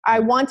did, but I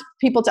want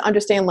people to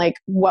understand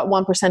what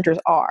 1%ers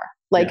are,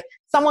 Like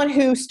someone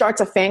who starts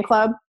a fan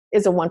club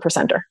is a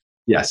 1%er.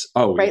 Yes.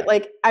 Oh, right. Yeah.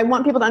 Like I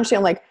want people to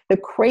understand like the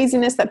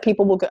craziness that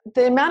people will go,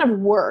 the amount of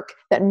work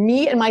that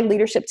me and my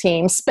leadership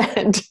team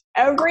spend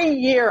every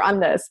year on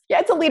this. Yeah.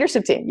 It's a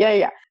leadership team.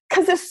 Yeah.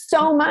 Because there's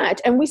so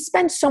much and we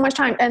spend so much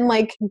time, and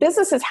like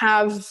businesses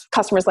have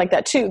customers like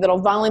that too,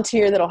 that'll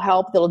volunteer, that'll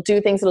help, that'll do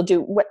things, that'll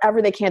do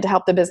whatever they can to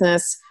help the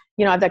business.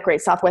 You know, I have that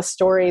great Southwest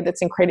story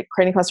that's in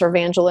Creating Cluster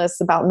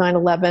Evangelists about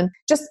 9/11.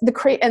 Just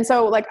and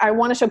so like I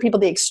want to show people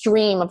the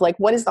extreme of like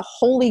what is the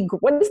holy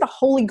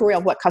grail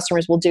of what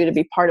customers will do to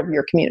be part of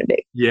your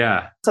community.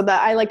 Yeah. So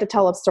that I like to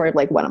tell a story of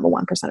like when I'm a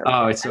 1%er.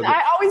 Oh, it's so good.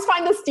 I always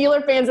find the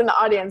Steeler fans in the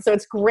audience, so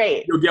it's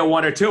great. You'll get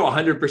one or two,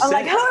 100%. I'm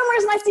like,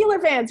 where's my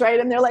Steeler fans, right?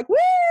 And they're like, woo!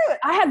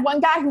 I had one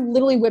guy who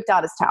literally whipped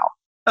out his towel.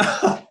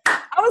 I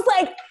was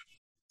like.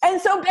 And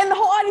the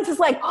whole audience is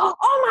like,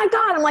 oh my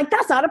God. I'm like,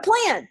 that's not a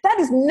plan. That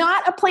is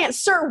not a plan.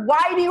 Sir,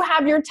 why do you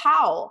have your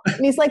towel?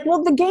 And he's like,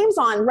 well, the game's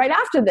on right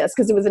after this,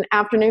 because it was an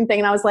afternoon thing.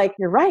 And I was like,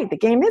 you're right. The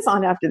game is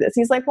on after this.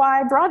 He's like, well,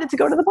 I brought it to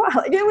go to the bar.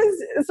 Like it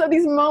was, so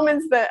these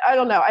moments that, I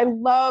don't know, I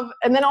love.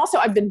 And then also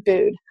I've been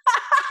booed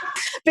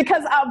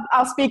because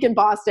I'll speak in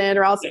Boston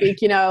or I'll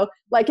speak, you know,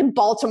 like in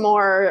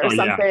Baltimore or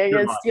something.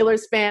 And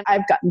Steelers fan,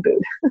 I've gotten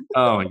booed.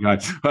 Oh my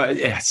God.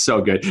 Yeah,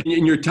 so good.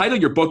 In your title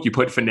of your book, you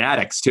put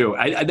fanatics too.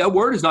 That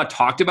word is not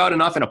talked about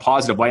enough in a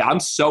positive way. I'm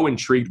so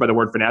intrigued by the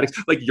word fanatics.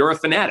 Like you're a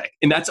fanatic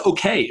and that's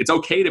okay. It's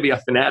okay to be a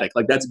fanatic.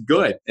 Like that's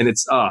good. And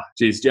it's,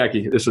 geez,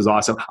 Jackie, this was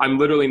awesome. I'm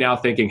literally now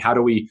thinking, how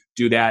do we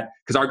do that?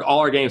 Because all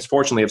our games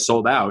fortunately have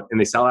sold out and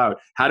they sell out.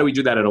 How do we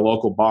do that at a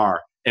local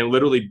bar? And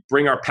literally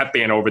bring our pep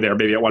band over there,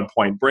 maybe at one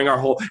point, bring our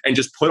whole, and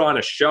just put on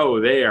a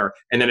show there.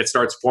 And then it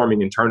starts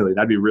forming internally.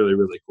 That'd be really,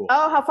 really cool.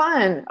 Oh, how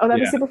fun. Oh,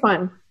 that'd be super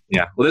fun.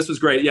 Yeah. Well, this was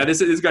great. Yeah,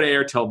 this is going to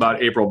air till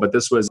about April, but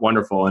this was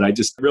wonderful. And I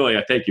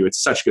thank you. It's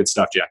such good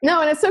stuff, Jack.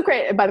 No, and it's so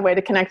great, by the way,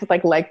 to connect with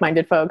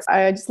like-minded folks.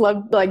 I just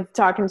love like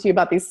talking to you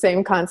about these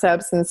same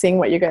concepts and seeing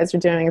what you guys are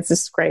doing. It's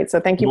just great. So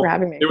thank you for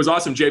having me. It was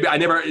awesome. Jay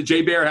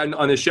Baer had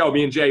on this show,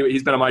 me and Jay,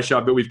 he's been on my show,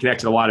 but we've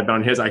connected a lot. I've been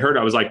on his. I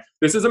was like,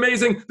 this is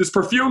amazing. This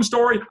perfume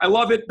story. I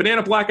love it.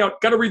 Banana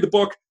Blackout. Got to read the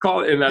book.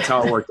 Call it. And that's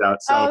how it worked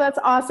out. So, oh, that's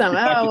awesome.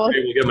 We'll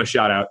give him a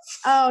shout out.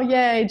 Oh,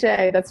 yay,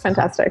 Jay. That's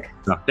fantastic.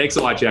 So, thanks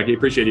a lot, Jackie.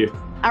 Appreciate you.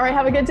 All right.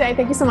 Have a good day.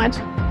 Thank you so much.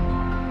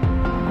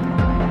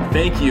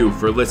 Thank you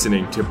for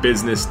listening to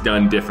Business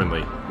Done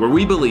Differently, where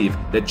we believe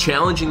that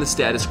challenging the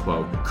status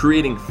quo,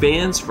 creating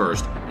fans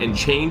first, and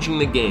changing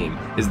the game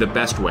is the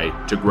best way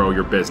to grow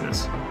your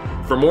business.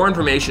 For more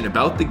information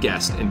about the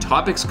guest and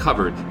topics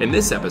covered in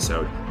this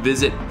episode,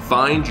 visit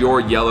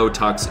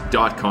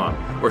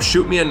findyouryellowtux.com or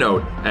shoot me a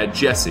note at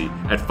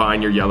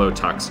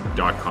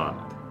jesse@findyouryellowtux.com.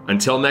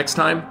 Until next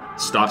time,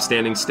 stop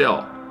standing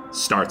still,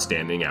 start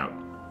standing out.